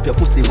up your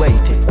pussy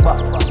waiting.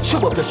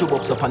 Shove up your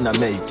ups up and I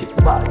mate it.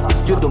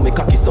 You do me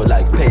cocky so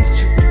like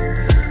pastry.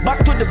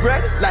 Back to the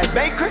bread, like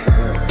bakery.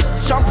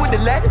 Jump with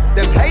the lead,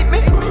 them hate me.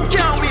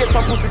 Can't wait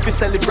for pussy to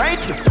celebrate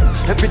me.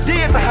 Every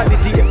day is a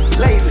holiday,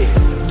 lately.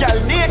 Girl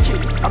naked,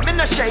 I'm in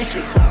a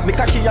shaky. Me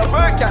cocky a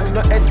work, girl,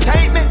 no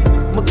escape me.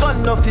 My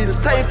gun no feel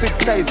safe, it's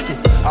safety.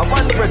 I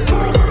want the rest to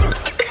me.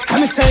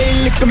 I'm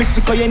say, lick me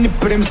sick, you nip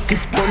them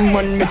stiff gun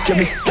man, make you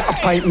miss the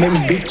appointment,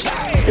 bitch.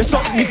 You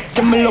suck dick,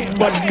 you me love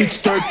bad bitch.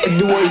 Turk to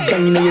the whole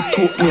gang, you know you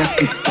choke me a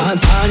spit.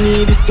 Dance on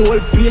me, this the whole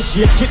place,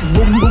 shake it,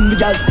 boom boom, the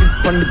girl spit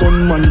on the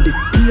gun man dick.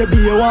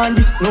 Baby, you want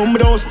this, no me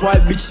don't spoil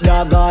bitch,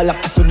 dog, all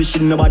after so this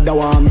shit nobody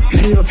want me.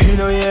 Me never feel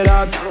no way,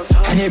 dog.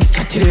 And if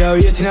Scotty are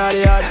waiting at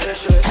the yard.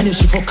 And if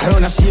she fuck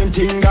around the same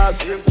thing up.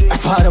 I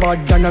thought about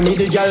that and me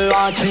the girl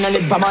want. And I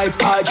live by my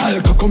part.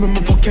 I'll come and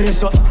fuck your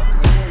ass up.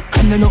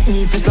 And I don't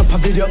need to stop a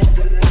video.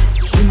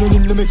 She no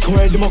need to make her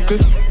head muckle.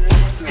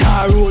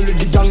 Car roll with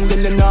the gang,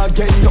 then they not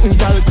get nothing.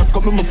 Girl,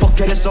 come and fuck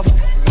your ass up.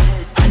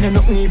 And I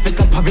don't need to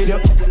stop a video.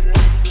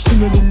 She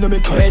no need to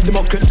make her head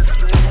muckle.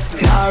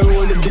 Car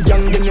roll with the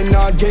gang, then they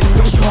not get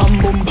nothing. Sham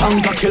boom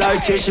bang, cocky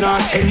like station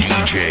and sense.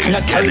 And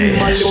I tell me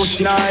my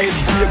loss in a head.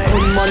 Be a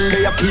gun man,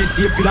 they a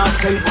PC if you don't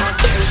sell.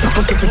 Suck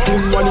us if you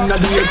fling one in a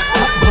day.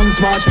 Hot guns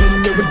march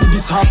when you would do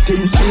this half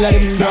thing. Tell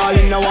them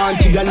darling I want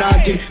it or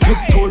nothing. Head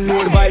tone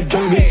more by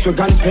jungle, so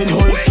guns spend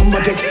whole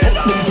summer get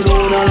fucked them to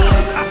roll on.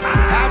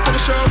 After the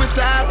show it's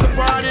after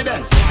party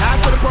then.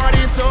 After the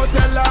party it's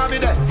hotel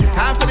lobby then.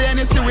 After the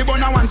NSC we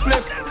burn a one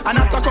split. And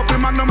after a couple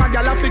magnum a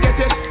gal I forget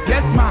it.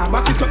 Yes ma,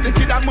 back it up the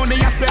kid that money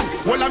you spend.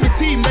 All of me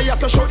team they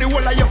so show the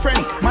whole of your friend.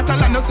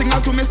 Matalan no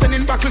signal to me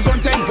sending back on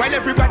 10. While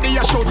everybody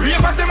a show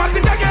ravers them at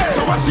it again.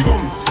 So watch you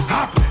bums,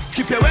 hop,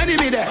 skip your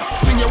enemy there.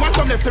 Swing your one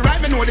from left to right,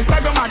 me know this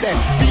I go mad then.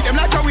 Beat them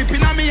like a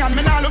whipping on me and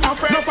me nah look my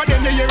friend. Enough of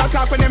them they hear a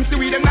talk when them see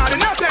we them not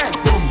do nothing.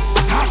 Bums,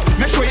 hop,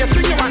 make sure you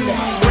swing your one there.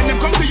 When them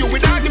come to you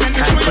with argument,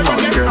 make sure you run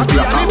them. I be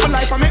a live for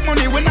life, I make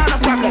money when not a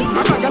problem. I'm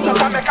not gonna try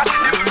to make a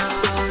see them.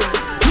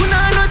 You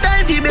know no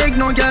time to beg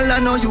no girl, I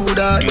know you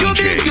that.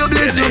 You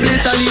bless,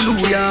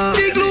 hallelujah.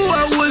 Big Lou,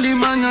 I hold the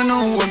man, I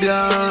know ya.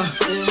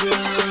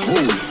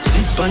 Oh,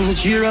 sit on the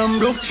chair and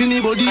broke for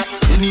me body.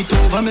 Bend it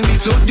over, make me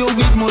flood you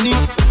with money.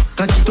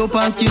 Cock it up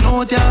and skin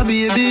out ya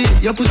baby.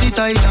 Your pussy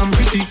tight and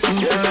pretty.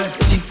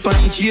 Sit on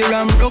the chair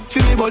and broke for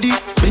me body.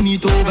 Bend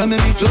it over,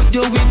 make me flood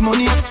you with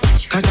money.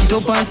 Cock it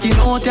up and skin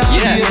out ya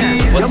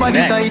baby. Your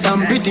body tight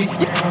and pretty.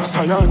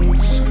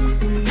 Science,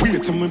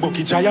 wait till me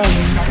bucky giant.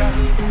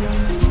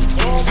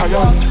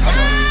 Science,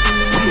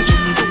 wait till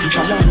me bucky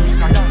giant.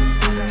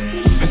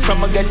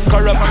 Some get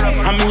corrupt,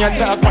 I mean I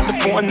talk on the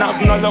phone,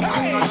 have no luck.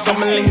 I some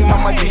link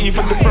mama G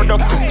for the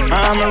product.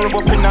 I'm a rub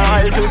up in the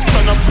aisle till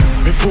sun up.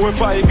 Before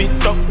 5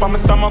 it up on my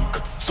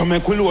stomach. So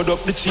make we load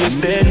up the chase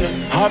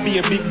then. I'll be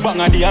a big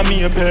bang of the army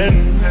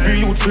pen.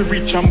 Be youth for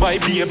rich and buy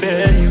be a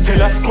ben.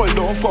 Tell us call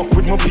don't fuck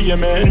with my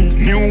payment.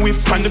 New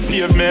whip on the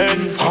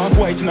pavement. Half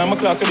white in my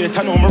clock so they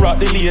know me rock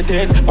the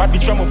latest. Bad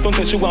bitch from up don't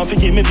tell she want to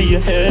give me be a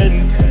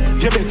hand.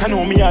 You better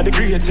know me are the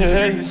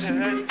greatest.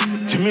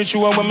 To me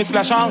sure when me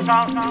splash on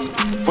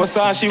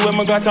Versace when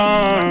me got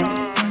on.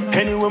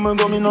 Anywhere me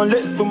go me no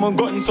left for my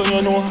gun so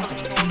you know.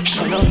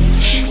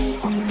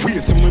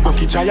 Wait till me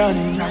bucky giant.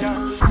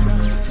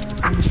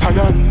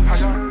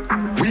 Science.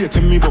 Wait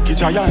till me bucky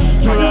giant.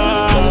 Me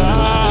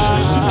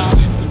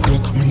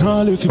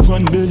nah left you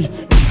on belly.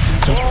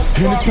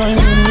 Anytime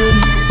when you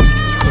ready.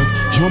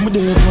 You're my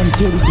day upon the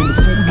telly. Send the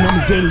food on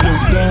the zelly. Yo,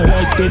 die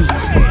like steady.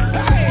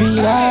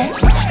 Speed up,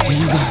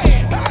 Jesus.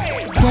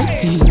 White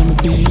tees on the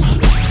beam.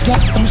 Got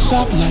some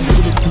sharp like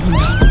guillotine.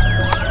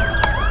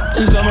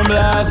 It's on my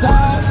blast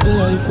out. The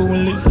life I will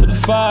live for the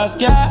fast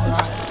cash.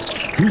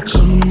 Rich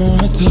and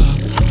not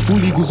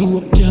fully goes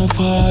up, can't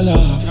fall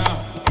off.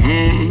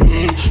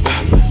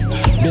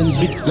 Benz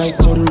big like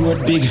how the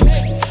road big.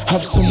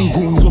 Have some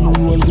goons on the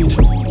roll with.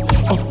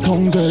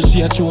 Uptown girl,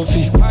 she a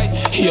trophy.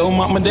 Yo,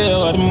 mama there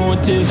are the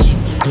motive.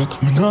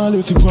 Glock, me nah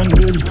left you on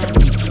belly.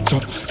 Big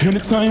chop,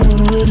 anytime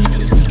when ready.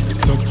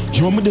 So,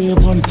 you're my day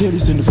upon the telly.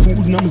 Send the food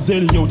and I'm a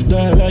zelly. Yo, the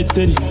dial light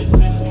steady.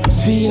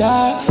 Speed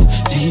off,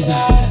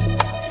 Jesus.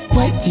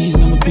 White tees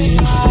on my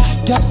beam.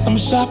 Got some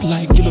sharp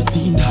like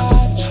guillotine.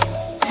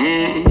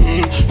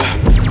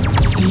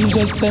 Steve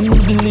just sent me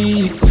the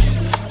leaks.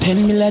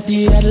 10 mil a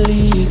day at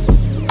least.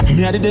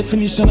 Me had the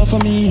definition of a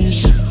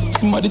mish.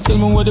 Somebody tell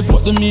me what the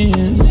fuck the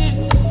means.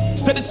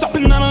 Said it's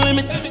shopping on a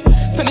limit.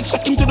 Send it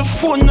check into the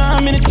phone now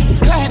a minute.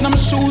 Gliding on my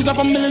shoes off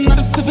 $1 million on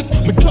the Civic.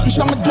 My guns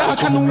on my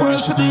dark and the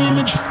world to the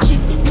image.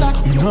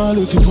 Me nah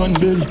left you on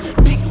belly.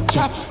 Big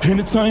chop,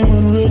 anytime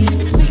when ready.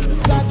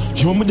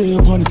 You're my day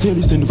upon the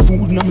telly. Send the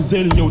food and I'm a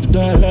zelly. Yo, the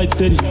dial light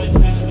steady.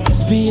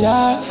 Speed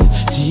off,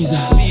 Jesus.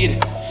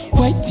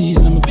 White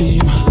tees on my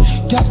beam.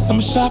 Got some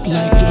sharp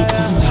like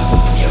guillotine.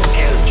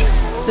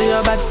 Say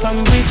you're bad from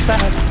which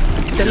part?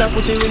 Tell her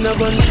pussy with no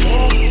gun.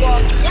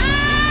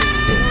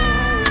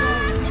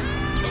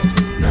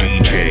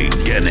 DJ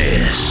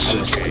Dennis.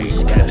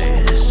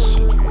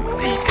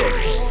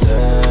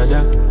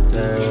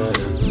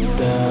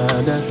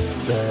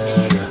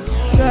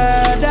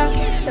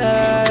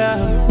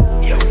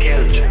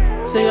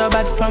 Say you're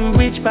bad from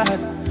which part?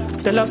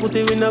 Tell her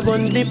pussy we no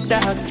gun lip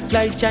tag.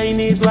 Like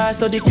Chinese war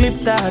so the clip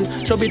tag.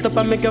 Show it up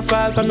and make you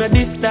fall from your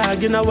disc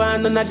tag. You know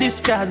one on a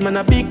discard, man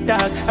a big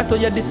tag. I saw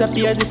you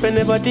disappear as if I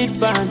never did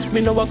ban. Me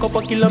no walk up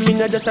a kilo, me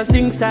no just a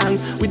sing song.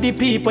 With the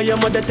people your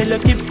mother tell you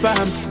keep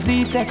farm.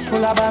 Z-Tech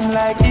full of bam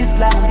like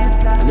Islam.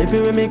 And if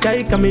you with me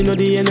kike, me know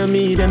the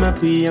enemy. Them a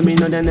pray and me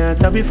know they not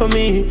sorry for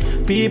me.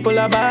 People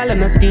a ball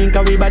and a skin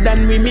cause we bad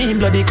than we mean.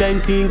 Bloody crime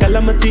scene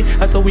calamity.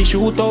 I saw we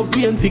shoot out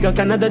pain figure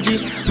Canada G.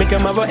 Make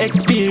them have a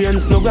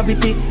experience, no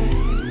gravity.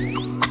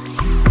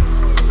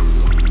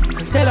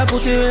 Tell a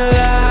pussy we no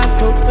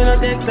laugh, up, we no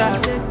take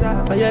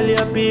that.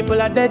 Violate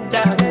people are dead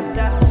dog.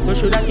 So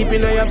should I keep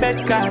in on your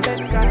bed cause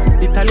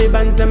the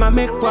Taliban's them a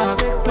make walk.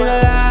 We no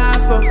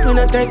laugh, up, we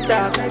no take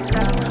that.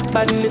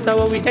 Badness is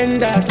how we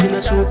end us. We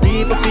no show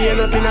people feeling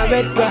up in a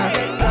red grass.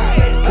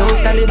 No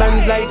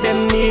Taliban's like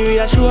them need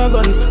reassure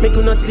guns. Make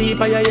you no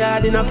sleep at your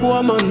yard in a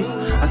 4 months.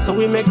 And so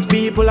we make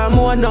people a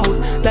mourn out.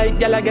 Like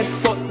y'all get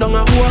fucked down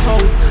a whole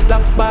house.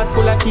 Laugh bars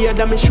full of kids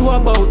that me sure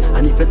about.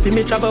 And if you see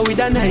me travel with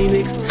a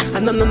 9X,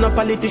 and no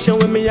politician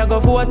with me I go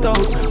vote out.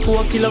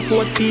 4 kilo,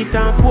 4 seat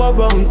and 4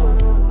 rounds.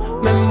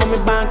 Remember me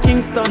born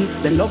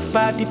Kingston. The love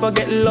party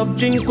forget love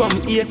drink rum.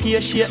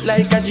 AK shit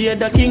like a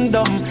Jada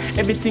Kingdom.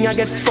 Everything I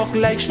get fucked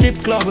like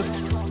strip club.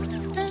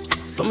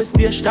 So me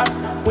stay strapped.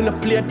 When I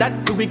play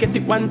that, we get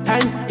it one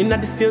time in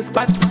the same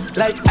spot.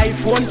 Like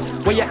iPhone,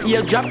 where your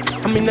ear drop.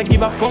 I mean I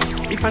give a fuck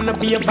if I not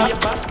be a bad.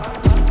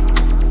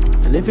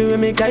 And if you with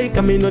me guy,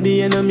 come in know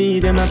the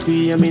enemy, them a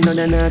free. I mean no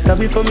they not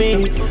sorry for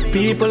me.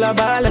 People are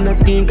ball and a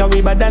skin, cause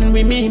we bad than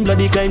we mean.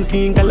 Bloody crime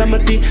scene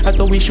calamity. And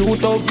so we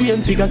shoot out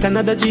green figure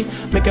Canada G.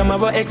 Make them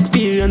have a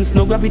experience,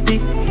 no gravity.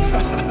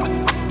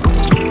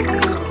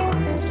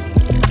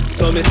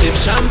 So me sip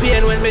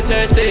champagne when me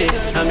thirsty,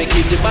 and me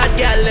keep the bad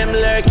girl them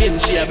lurking.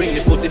 She a bring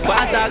the pussy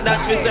fast, dog,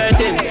 that's for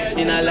certain.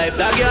 In a life,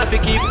 dog, you have to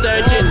keep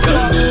searching.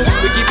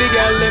 We keep the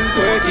girl them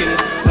twerking.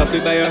 Have to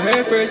buy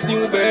her first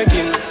new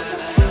Birkin.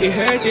 It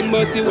hurting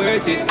but it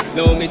worth it.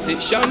 Now me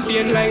sip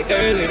champagne like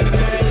early.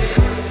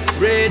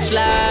 Rich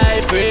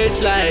life,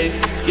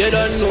 you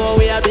don't know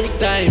we are big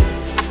time.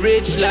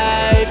 Rich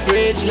life.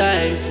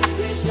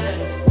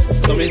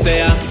 So me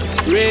say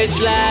rich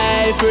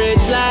life,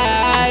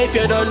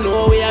 you don't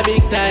know we are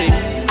big time.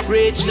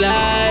 Rich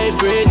life,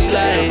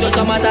 just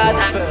a matter of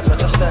time.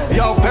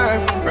 Yo,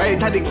 perf, right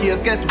how the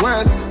case get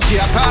worse. She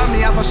a call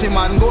me after she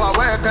man go a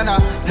work and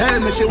tell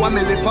me she want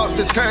me lift up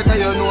she skirt. And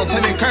you know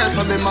send me curse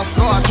so me must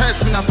go a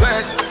church me a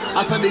flirt.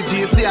 I saw the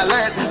GC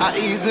alert, I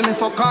easy me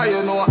fuck her,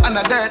 you know, and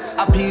a dirt.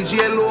 A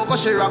PGA logo,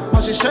 she rock,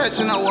 but she shirt,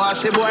 you know, what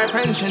she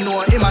boyfriend, she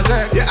know him a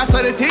jerk. Yeah, I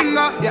saw the thing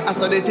up, yeah, I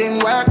saw the thing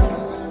work.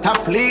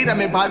 Top lead and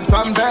me bad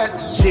from birth.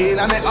 She in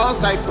me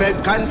house like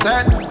bed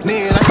concert.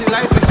 Me and she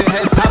like me, she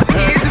head top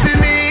easy for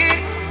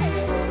me.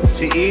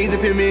 She easy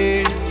for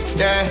me,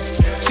 yeah.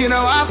 She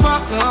know I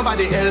fuck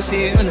nobody else,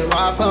 she know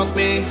I fuck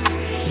me.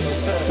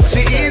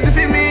 She easy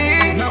for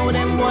me.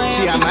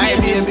 She a my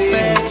baby,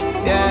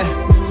 yeah.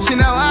 She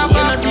know I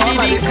fuck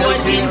nobody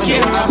else, she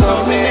know I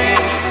fuck me.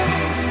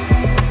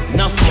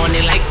 Enough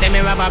money like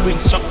semi-rubber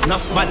brings struck.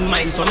 Enough bad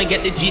mind so me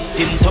get the Jeep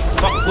tint up.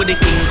 Fuck with the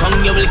King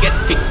Kong, you will get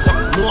fixed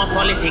up. No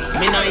politics,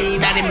 me no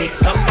in that the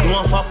mix up.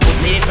 Don't fuck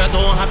with me if you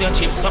don't have your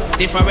chips up.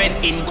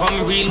 Different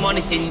income, real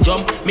money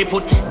syndrome. Me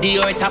put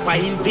Dior Tapper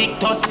in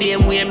Victor.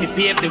 Same way me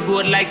pave the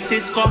road like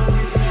Cisco.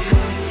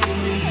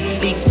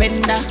 Big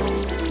spender,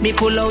 me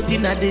pull out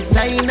in a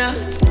designer.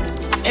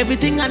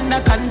 Everything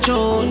under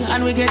control,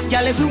 and we get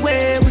gal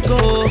everywhere we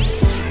go.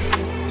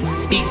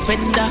 Big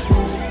spender,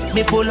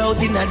 me pull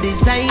out in a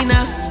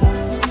designer.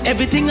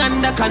 Everything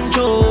under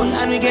control,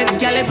 and we get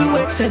gal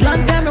everywhere. Said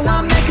long time I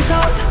want make it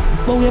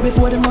out, but way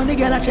before the money,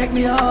 girl, I check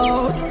me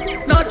out.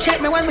 No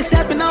check me when we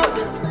stepping out.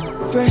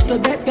 First to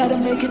bet, gotta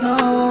make it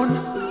known.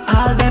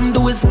 All them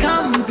do is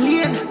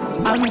complain,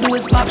 all me do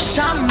is pop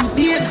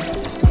champagne.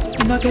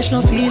 You no catch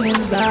no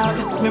feelings,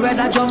 dog. Me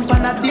rather jump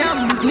on a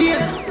damn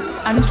plane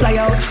and fly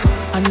out.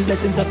 And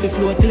blessings have to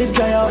flow till it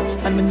dry out.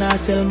 And me nah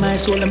sell my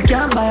soul, them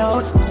can't buy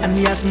out. And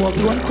me a smoke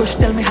one kush,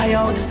 tell me high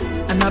out.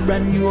 And a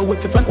brand new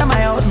whip in front of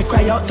my house. Me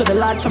cry out to the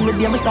Lord from the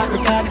day me start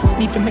record.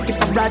 Need to make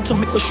it abroad so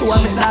me could show all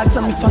my dogs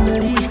and my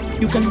family.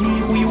 You can be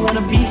who you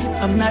wanna be.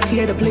 I'm not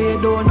here to play,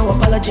 though, no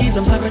apologies.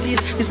 I'm Socrates,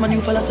 this my new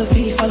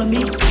philosophy, follow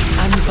me.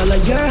 And follow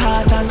your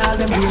heart and all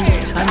them dreams.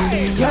 And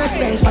be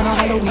yourself on a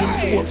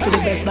Halloween. Work for the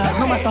best dog,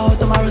 no matter how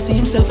tomorrow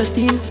seems.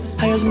 Self-esteem,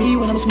 high as me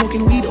when I'm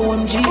smoking weed,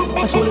 OMG.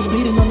 My soul is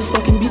bleeding on this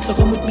fucking beat, so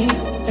come with me.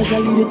 As I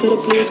lead it to the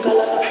place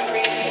called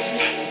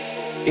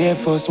Air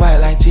Force white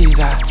like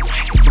Jesus.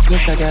 The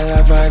clutch I got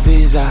love her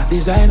visa.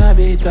 Designer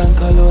beat and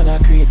cologne I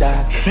create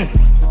that.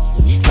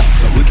 Stop,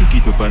 but we can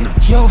keep up on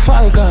that. Yo,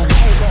 Falcon.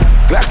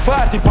 Black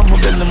 40 pon my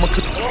belly, my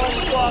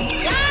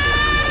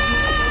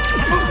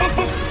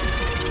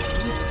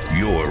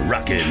You're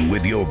rocking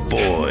with your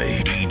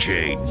boy,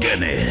 DJ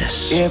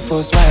Dennis. Air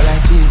Force white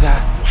like Jesus.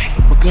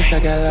 My clutch I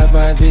got love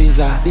her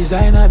visa.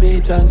 Designer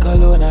beat and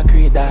cologne I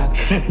create that.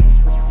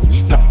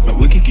 Stop, but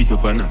we can keep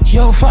up on that.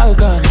 Yo,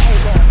 Falcon.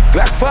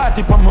 Black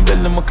 40 pon my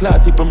belly, my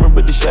clout tip, I'm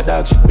ready, shut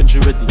dog, shit when she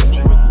ready.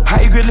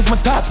 High grade lift my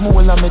task, more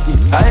while I'm ready.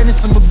 I ain't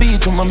some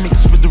beat when I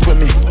mix with the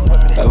Remy.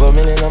 Have $1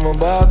 million on my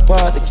back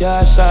part, the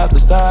cash out, the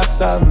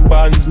stocks out,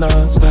 bonds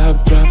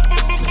non-stop drop.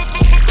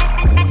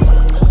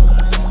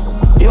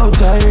 Yo,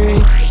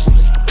 Tyree,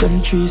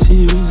 them 3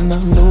 series and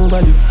I'm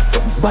nobody.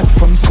 Bad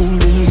from school,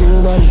 then is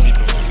nobody.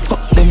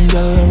 Fuck them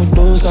girl, I'm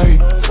those sorry.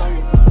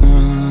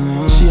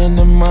 She and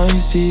them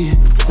icy,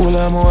 all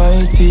of my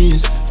white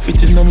tees,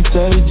 fitting them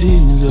tight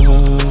jeans.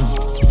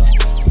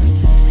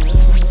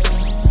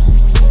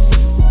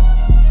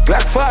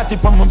 Glock 40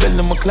 from my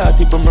belly, my clot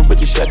tip. I'm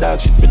ready, shot dog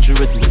shit when she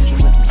ready.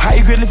 High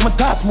grade lift my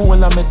task more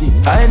while I'm ready.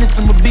 I ain't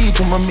listen my beat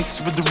when I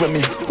mix with the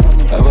Remy.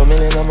 Have a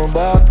million on my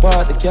back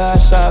part, the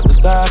cash out, the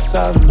stocks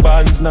out, the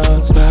bonds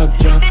non-stop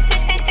drop.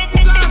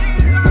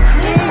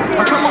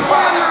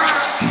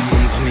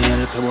 For me a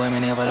little boy, me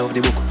never love the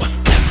book.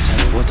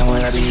 Transport and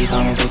while I be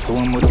coming out for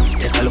one more.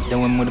 Take a look,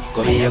 then one more.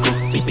 Go here, go.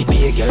 Big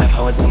girl, I've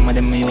heard some of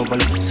them me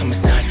overlook. Some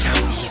start chop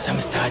east, some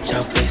start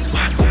chop west.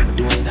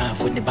 Do a sound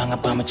with the bang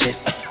up on my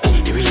chest.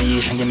 The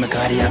radiation get my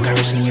cardiac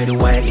arrest and hear the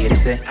white lady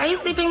say, Are you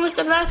sleeping,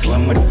 Mr. Blasky? So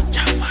one more.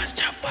 Chop fast,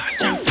 chop fast,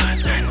 chop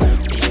fast, son.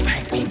 Big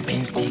bang, big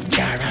Benz, big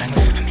car, and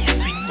I mean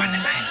swing on the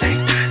line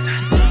like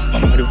Tarzan.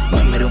 One more,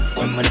 one more,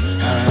 one more.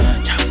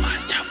 Chop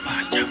fast, chop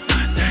fast, chop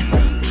fast, son.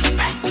 Big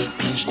bang, big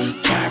Benz, big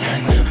car,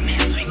 and I mean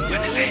swing on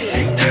the line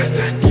like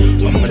Tarzan.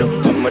 One more,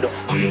 one more.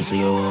 You say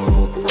you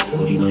want fuck,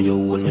 but you know you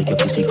won't make your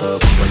pussy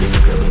cock. But then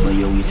you grab it by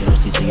your waist and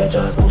you see your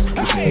jaws bust.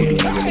 Push me hoodie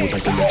in your mouth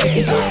until you see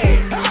it up.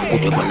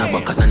 Put your banana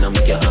back and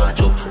make your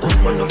arch up.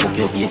 Come on, fuck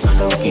your baits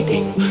and a rookie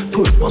thing.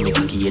 Twerk on me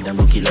cocky head and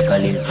rookie like a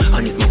limb.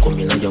 And if me come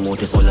in your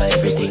mouth, it's all of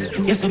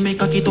everything. Yes, I make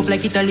cocky tough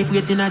like it a lift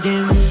weights in a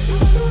gym.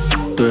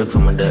 Twerk for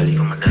my dolly.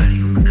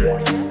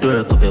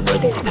 Twerk up your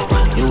body.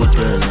 You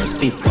turn and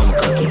spit on my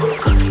cocky.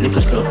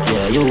 Little slut,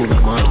 yeah, you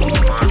make my happy.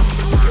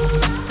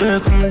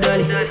 Twerk from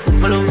Dolly.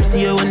 My love to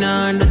see you when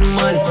I under the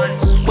molly.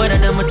 Better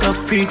than my top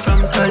freak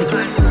from Cali.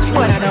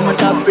 Better than my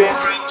top freak.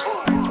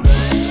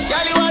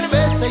 Girl, you are the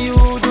best, so you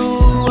do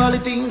all the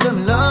things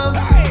I'm love.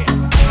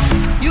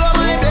 You are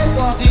my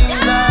blessing,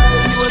 seems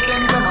like you were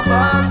sent from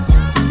above.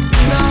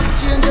 Now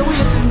change your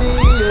ways to me,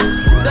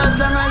 yeah.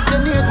 That's long as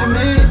you're near to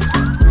me.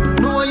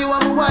 Know you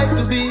are my wife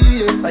to be,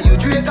 yeah. Are you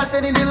Drake, I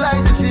said in the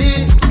lies to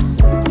feed.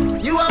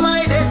 You are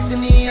my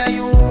destiny, and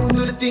you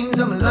do the things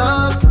I'm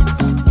love.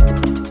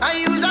 I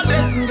use a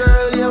blessing,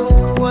 girl, you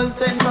was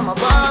sent from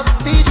above.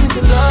 Teach me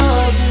to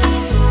love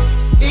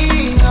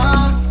you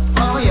enough,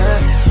 oh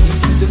yeah.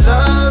 Teach me to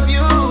love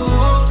you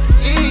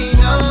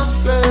enough,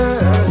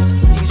 girl.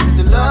 Teach me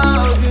to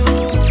love you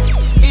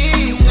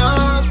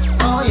enough,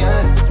 oh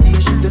yeah.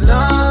 Teach me to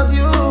love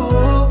you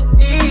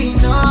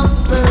enough,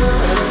 girl.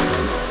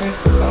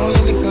 Now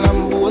you little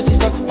and bossy,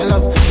 so my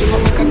love. You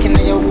got me cocky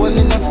now you're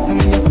rolling up. I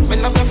mean, you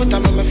bend up every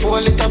time I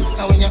fall it up.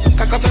 Now when you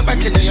cock up your back,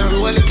 then you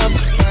roll it up.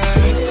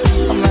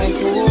 I'm like,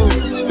 ooh,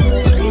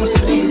 you must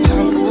have deja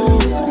vu.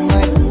 I'm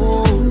like,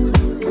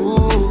 ooh,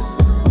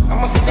 I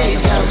must have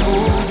deja vu.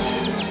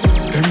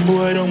 Them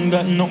boy don't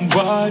got no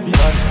body.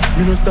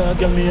 Me no star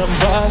girl, me I'm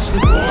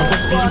Bashley. I'm a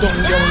spin down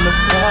girl,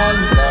 love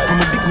Cali. I'm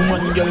a big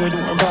woman girl, we do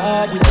my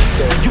body.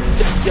 So you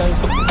take girl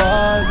so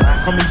bad.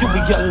 I'm a you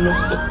girl, love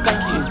so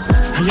cocky.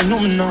 And you know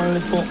me now,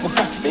 left for my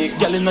fatty.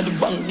 Girl inna the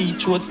bank, deep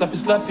throat,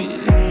 slappy.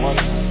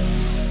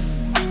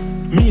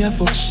 Me a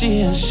fuck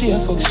she and she a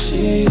fuck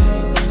she.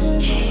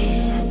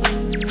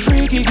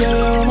 Freaky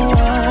girl, I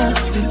wanna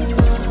see.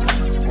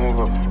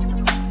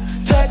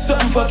 Take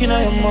some fucking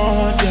on your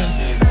mouth, yeah.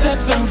 Take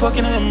some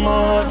fucking on your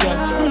mouth, yeah.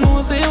 I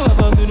know say you have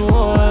a good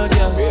word,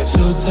 yeah.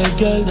 So tight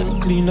girl, them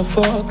clean the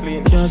fuck.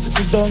 Can't sit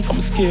you down, I'm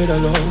scared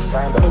of love.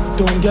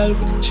 Uptown girl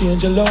with a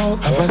change of love.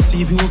 Have a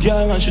CV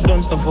girl and she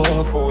done stuff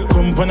up.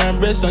 Come on her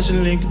breast and she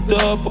link it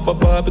up. Up a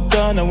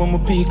Barbican and when we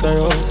pick her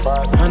up.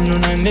 Hand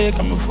on her neck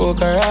and me fuck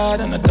her hard.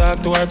 And I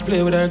talk to her,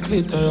 play with her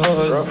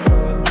clitoris.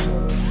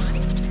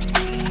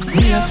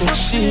 Me a fuck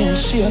she and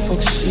she a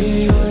fuck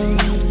she.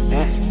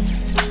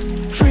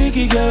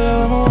 Freaky girl,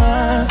 I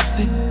wanna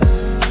see.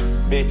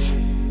 Bitch.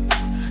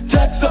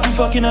 Take some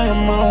fucking on your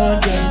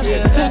mouth,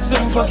 yeah. Take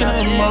some fucking on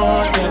your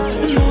mouth, yeah.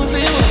 You know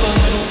say you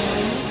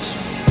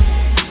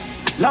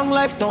long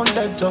life, don't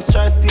dead, just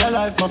try stay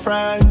alive, my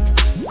friends.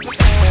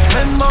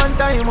 Remember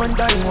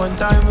one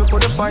time, we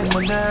could find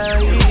money.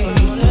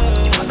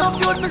 Enough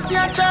you me see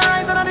a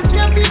chance, and the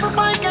same people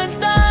fight against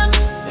them.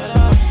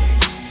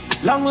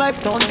 Long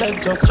life, don't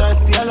dead, just try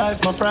stay alive,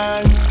 my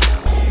friends.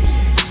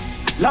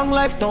 Long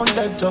life, don't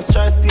dead, just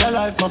try stay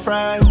alive, my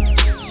friends.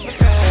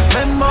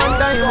 Remember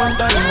one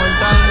time,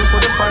 we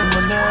could find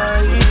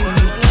money.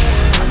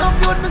 Enough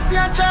you me see a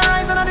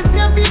chance, and the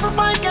same people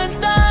fight against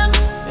them.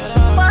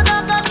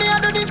 Father God, me I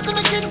do this to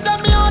my kids,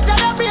 that me out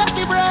and I break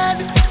the bread.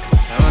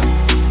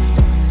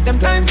 Them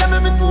times I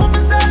me know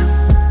myself.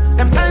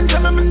 Them times I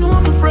me know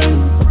my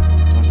friends.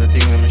 That's the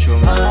thing let me show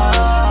myself.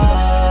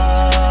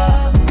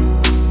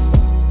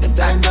 Them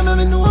times I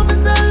me know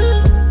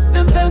myself.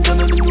 Them times I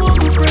me know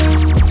my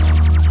friends.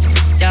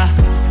 Yeah,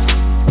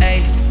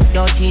 hey,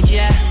 yo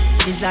TJ.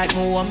 It's like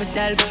me want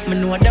myself. Me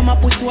know them a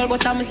pussy all,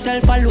 but I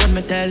myself alone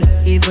me tell.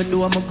 Even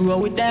though I'ma grow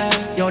with them,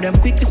 yo them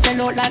quick to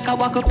sell out like I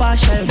walk up on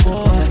shelf,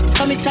 boy.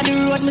 So me try the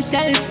road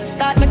myself.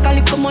 Start me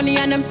collect the money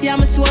and them see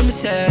I'm soul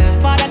myself.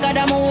 Father God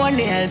I'm one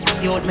the help.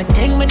 Yo me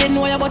think me didn't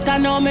know you, but I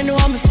know me know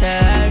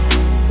myself.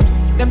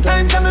 Them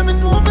times I me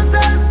know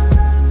myself.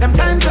 Them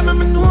times I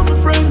me know my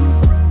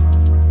friends.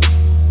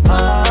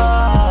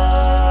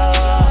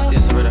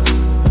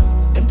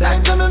 Them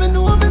times I me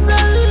know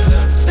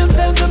myself. Them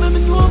times I me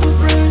know my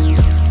friends.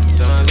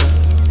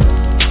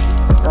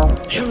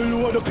 You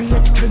know load up the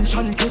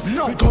extension clip.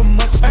 We come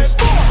match this.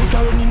 Put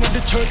her in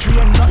the church, we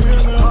are not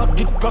here.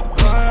 Get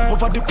practice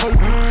over the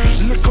pulpit.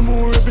 Look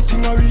more,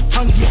 everything I reach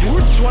and me.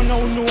 Which one I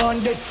know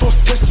and dead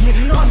first test me.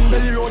 Man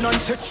belly run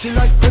and sexy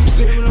like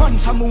Pepsi. Man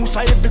Samosa,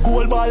 I have the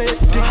gold ball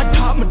empty. I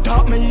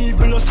dark, me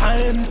evil, us I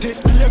empty.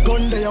 Be a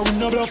gun there, I will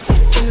not bluff.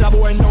 Tell a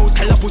boy now,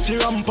 tell a pussy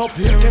ramp up.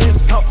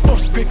 Take top,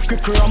 bust quick,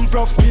 ramp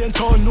rough. Paint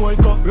on, no I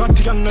got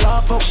ratty and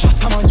laugh up.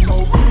 Shut a man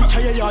now, reach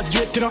a yard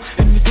gate, you know.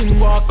 Anything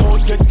walk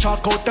out, get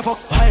chalk out the fuck.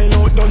 Pile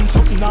out, done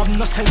something, have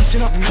no sense, you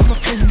know. I'm a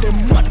friend, them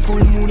mad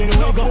full moon and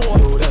I go.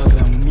 Load up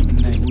and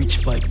midnight, witch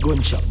fight,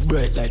 gunshot,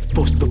 bright light.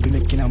 First up, you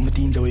making out my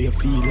teens the way you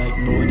feel like.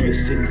 Nobody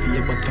is send for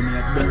you, but come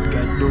here, bad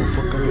guy, don't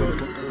fuck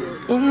around.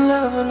 In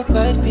love on the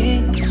side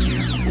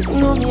piece. You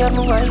know me, I'm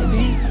a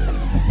wifey.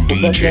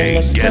 DJ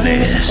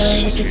Dennis.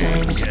 It's your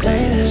time.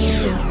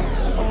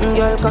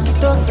 Girl, cock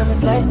it up, let me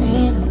slide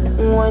in.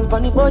 Wine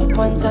pon the body,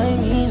 pon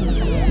timing.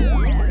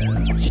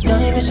 It's your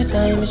time, it's your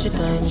time, it's your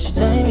time, it's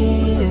your time,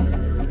 yeah.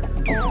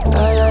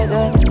 I like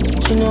that.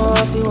 She know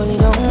how to hold it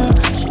down.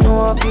 She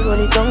know how to roll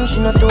it down. She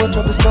not too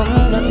troublesome.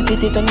 Now you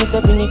sit it and you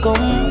say bring it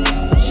come.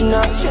 She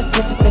not stress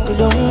me for settle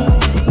down.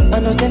 I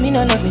know say me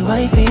not love me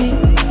wifey,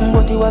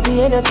 but you have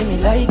the energy me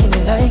like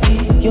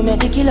it. You make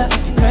the killer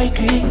if you cry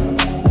creep.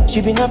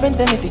 She been her friends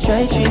and if you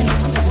try cheat.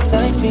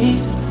 Side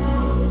piece.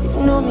 If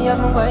you know me have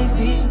my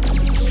wifey.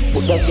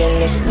 Put that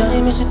girl it's your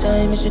time, it's your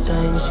time, it's your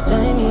time, it's your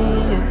time,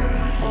 yeah.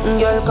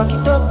 Girl cock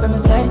it up and me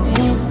slide it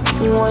in.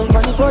 Wine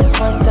pon the body,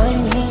 pon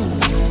timing.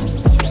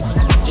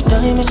 It's your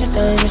time, it's your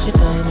time, it's your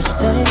time, it's your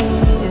time,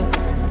 yeah.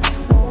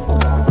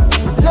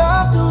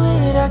 Love the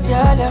way that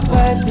girl you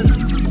vibes it.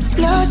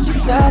 Plus you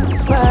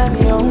satisfy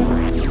me,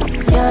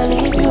 can't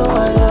leave you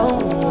alone.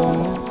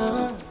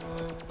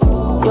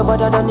 You're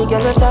better than the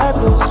girl you start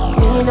blue.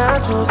 Me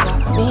not choose that,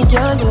 me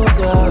can't lose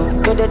you.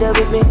 You're there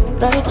with me,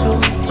 right through.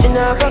 She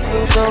never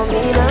clue, so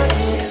me not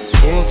choose.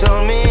 You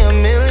told me a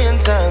million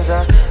times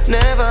I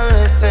never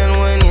listen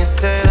when you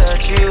say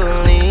that you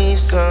will leave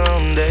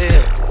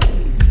someday.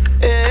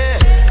 Yeah,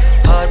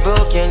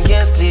 heartbroken,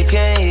 can't sleep,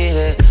 can't eat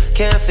it.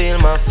 Can't feel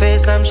my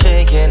face, I'm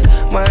shaking.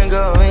 Mind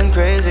going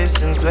crazy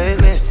since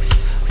lately.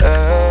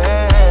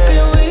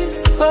 Been weak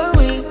for a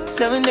week,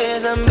 7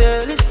 days I'm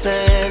barely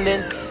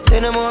standing.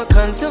 Then I'm more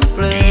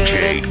contemplating.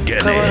 DJ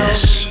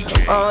Dennis.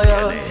 Oh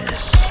yeah.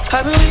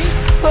 I've been weak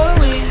for a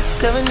week,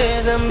 7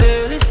 days I'm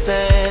barely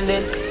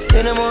standing.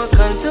 Then I'm more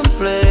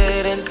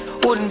contemplating.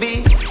 Wouldn't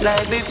be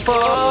like before.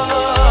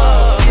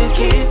 You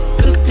keep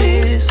the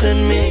peace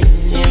in me,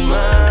 in my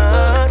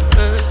heart.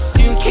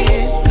 You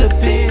keep the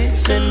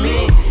peace in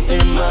me,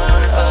 in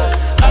my heart.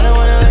 I don't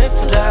wanna live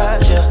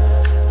without you.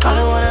 I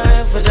don't wanna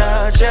live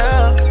without you.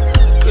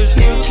 Cause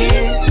you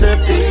keep the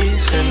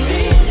peace in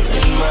me,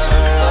 in my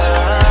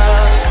heart.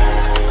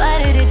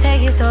 Why did it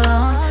take you so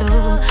long to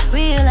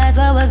realize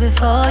what was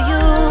before you?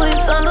 You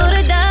fumbled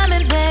a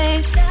diamond,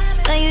 babe.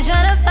 Now you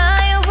tryna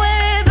find your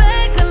way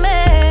back to me.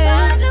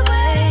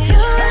 You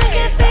like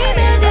it,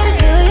 baby, did it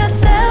to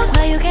yourself.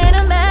 Now you can't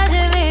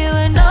imagine me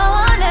with no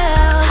one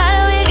else. How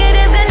do we get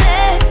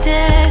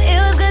disconnected? It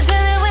was good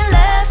till it went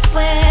left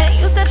when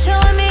you stopped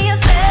showing me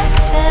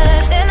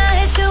affection. Then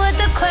I hit you with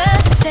the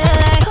question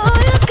like, who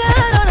you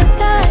got on the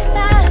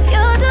side?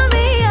 You told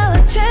me I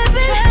was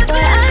tripping,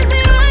 but I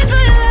see right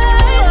through your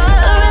lies.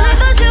 I really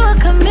thought you were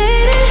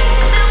committed.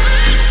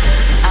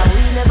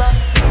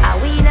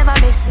 We never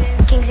miss.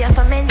 Kings you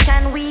for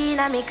mention, we in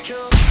a mix.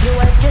 Your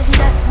wife Jessie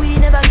that we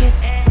never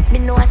kiss. Me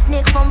know a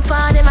snake from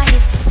far, them a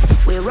hiss.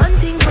 We run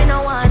things we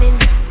no warning.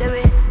 Say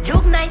we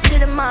joke night to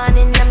the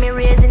morning. And me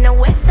raised in the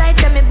west side,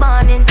 them me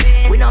borning.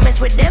 We no mess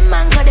with them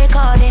man cause they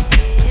corny.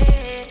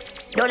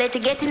 Don't let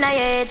it get in your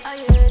head.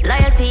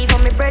 Loyalty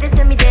from me brothers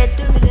to me dead.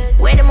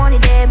 Where the money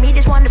there, me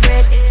just want the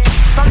bread.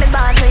 From me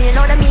band so you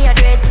know that me a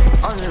dread.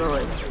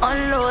 Unload,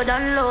 unload,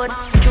 unload.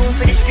 Tune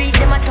for the street,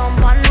 them a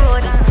thump on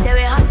road. Say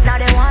we hot, now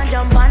they want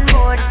jump on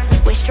board.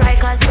 We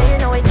strikers, so you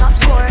know we top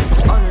score.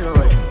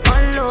 Unload,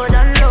 unload,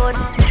 unload.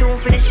 Tune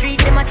for the street,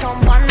 them a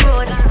thump on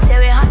road. Say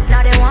we hot,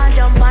 now they want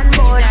jump on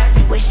board.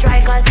 We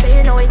strikers, so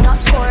you know we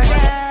top score.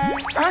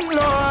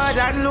 Unload,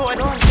 unload.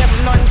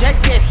 700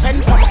 days,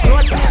 spend on my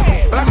clothes.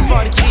 Look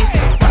for the cheap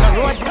on the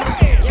road.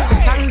 The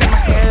song them a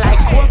sell like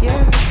coke.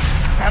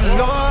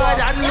 Unload,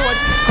 unload.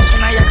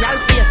 And now your gal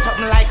feel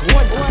something like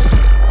woods.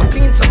 I'm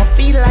clean so I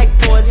feel like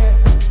pose.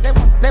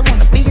 They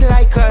wanna be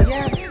like us.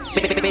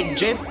 Big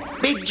drip,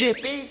 big drip.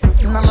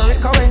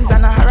 America wins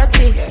and a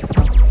Harachi.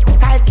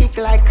 Style kick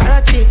like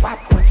Karachi.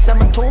 Some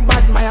too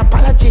bad, my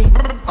apology.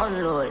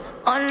 Unload,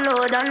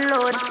 unload,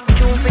 unload.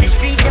 Tune for the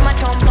street, them a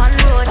thump on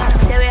road.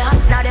 Say we hot,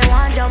 now they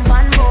want jump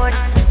on board.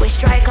 We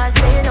strikers,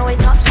 so you know we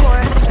top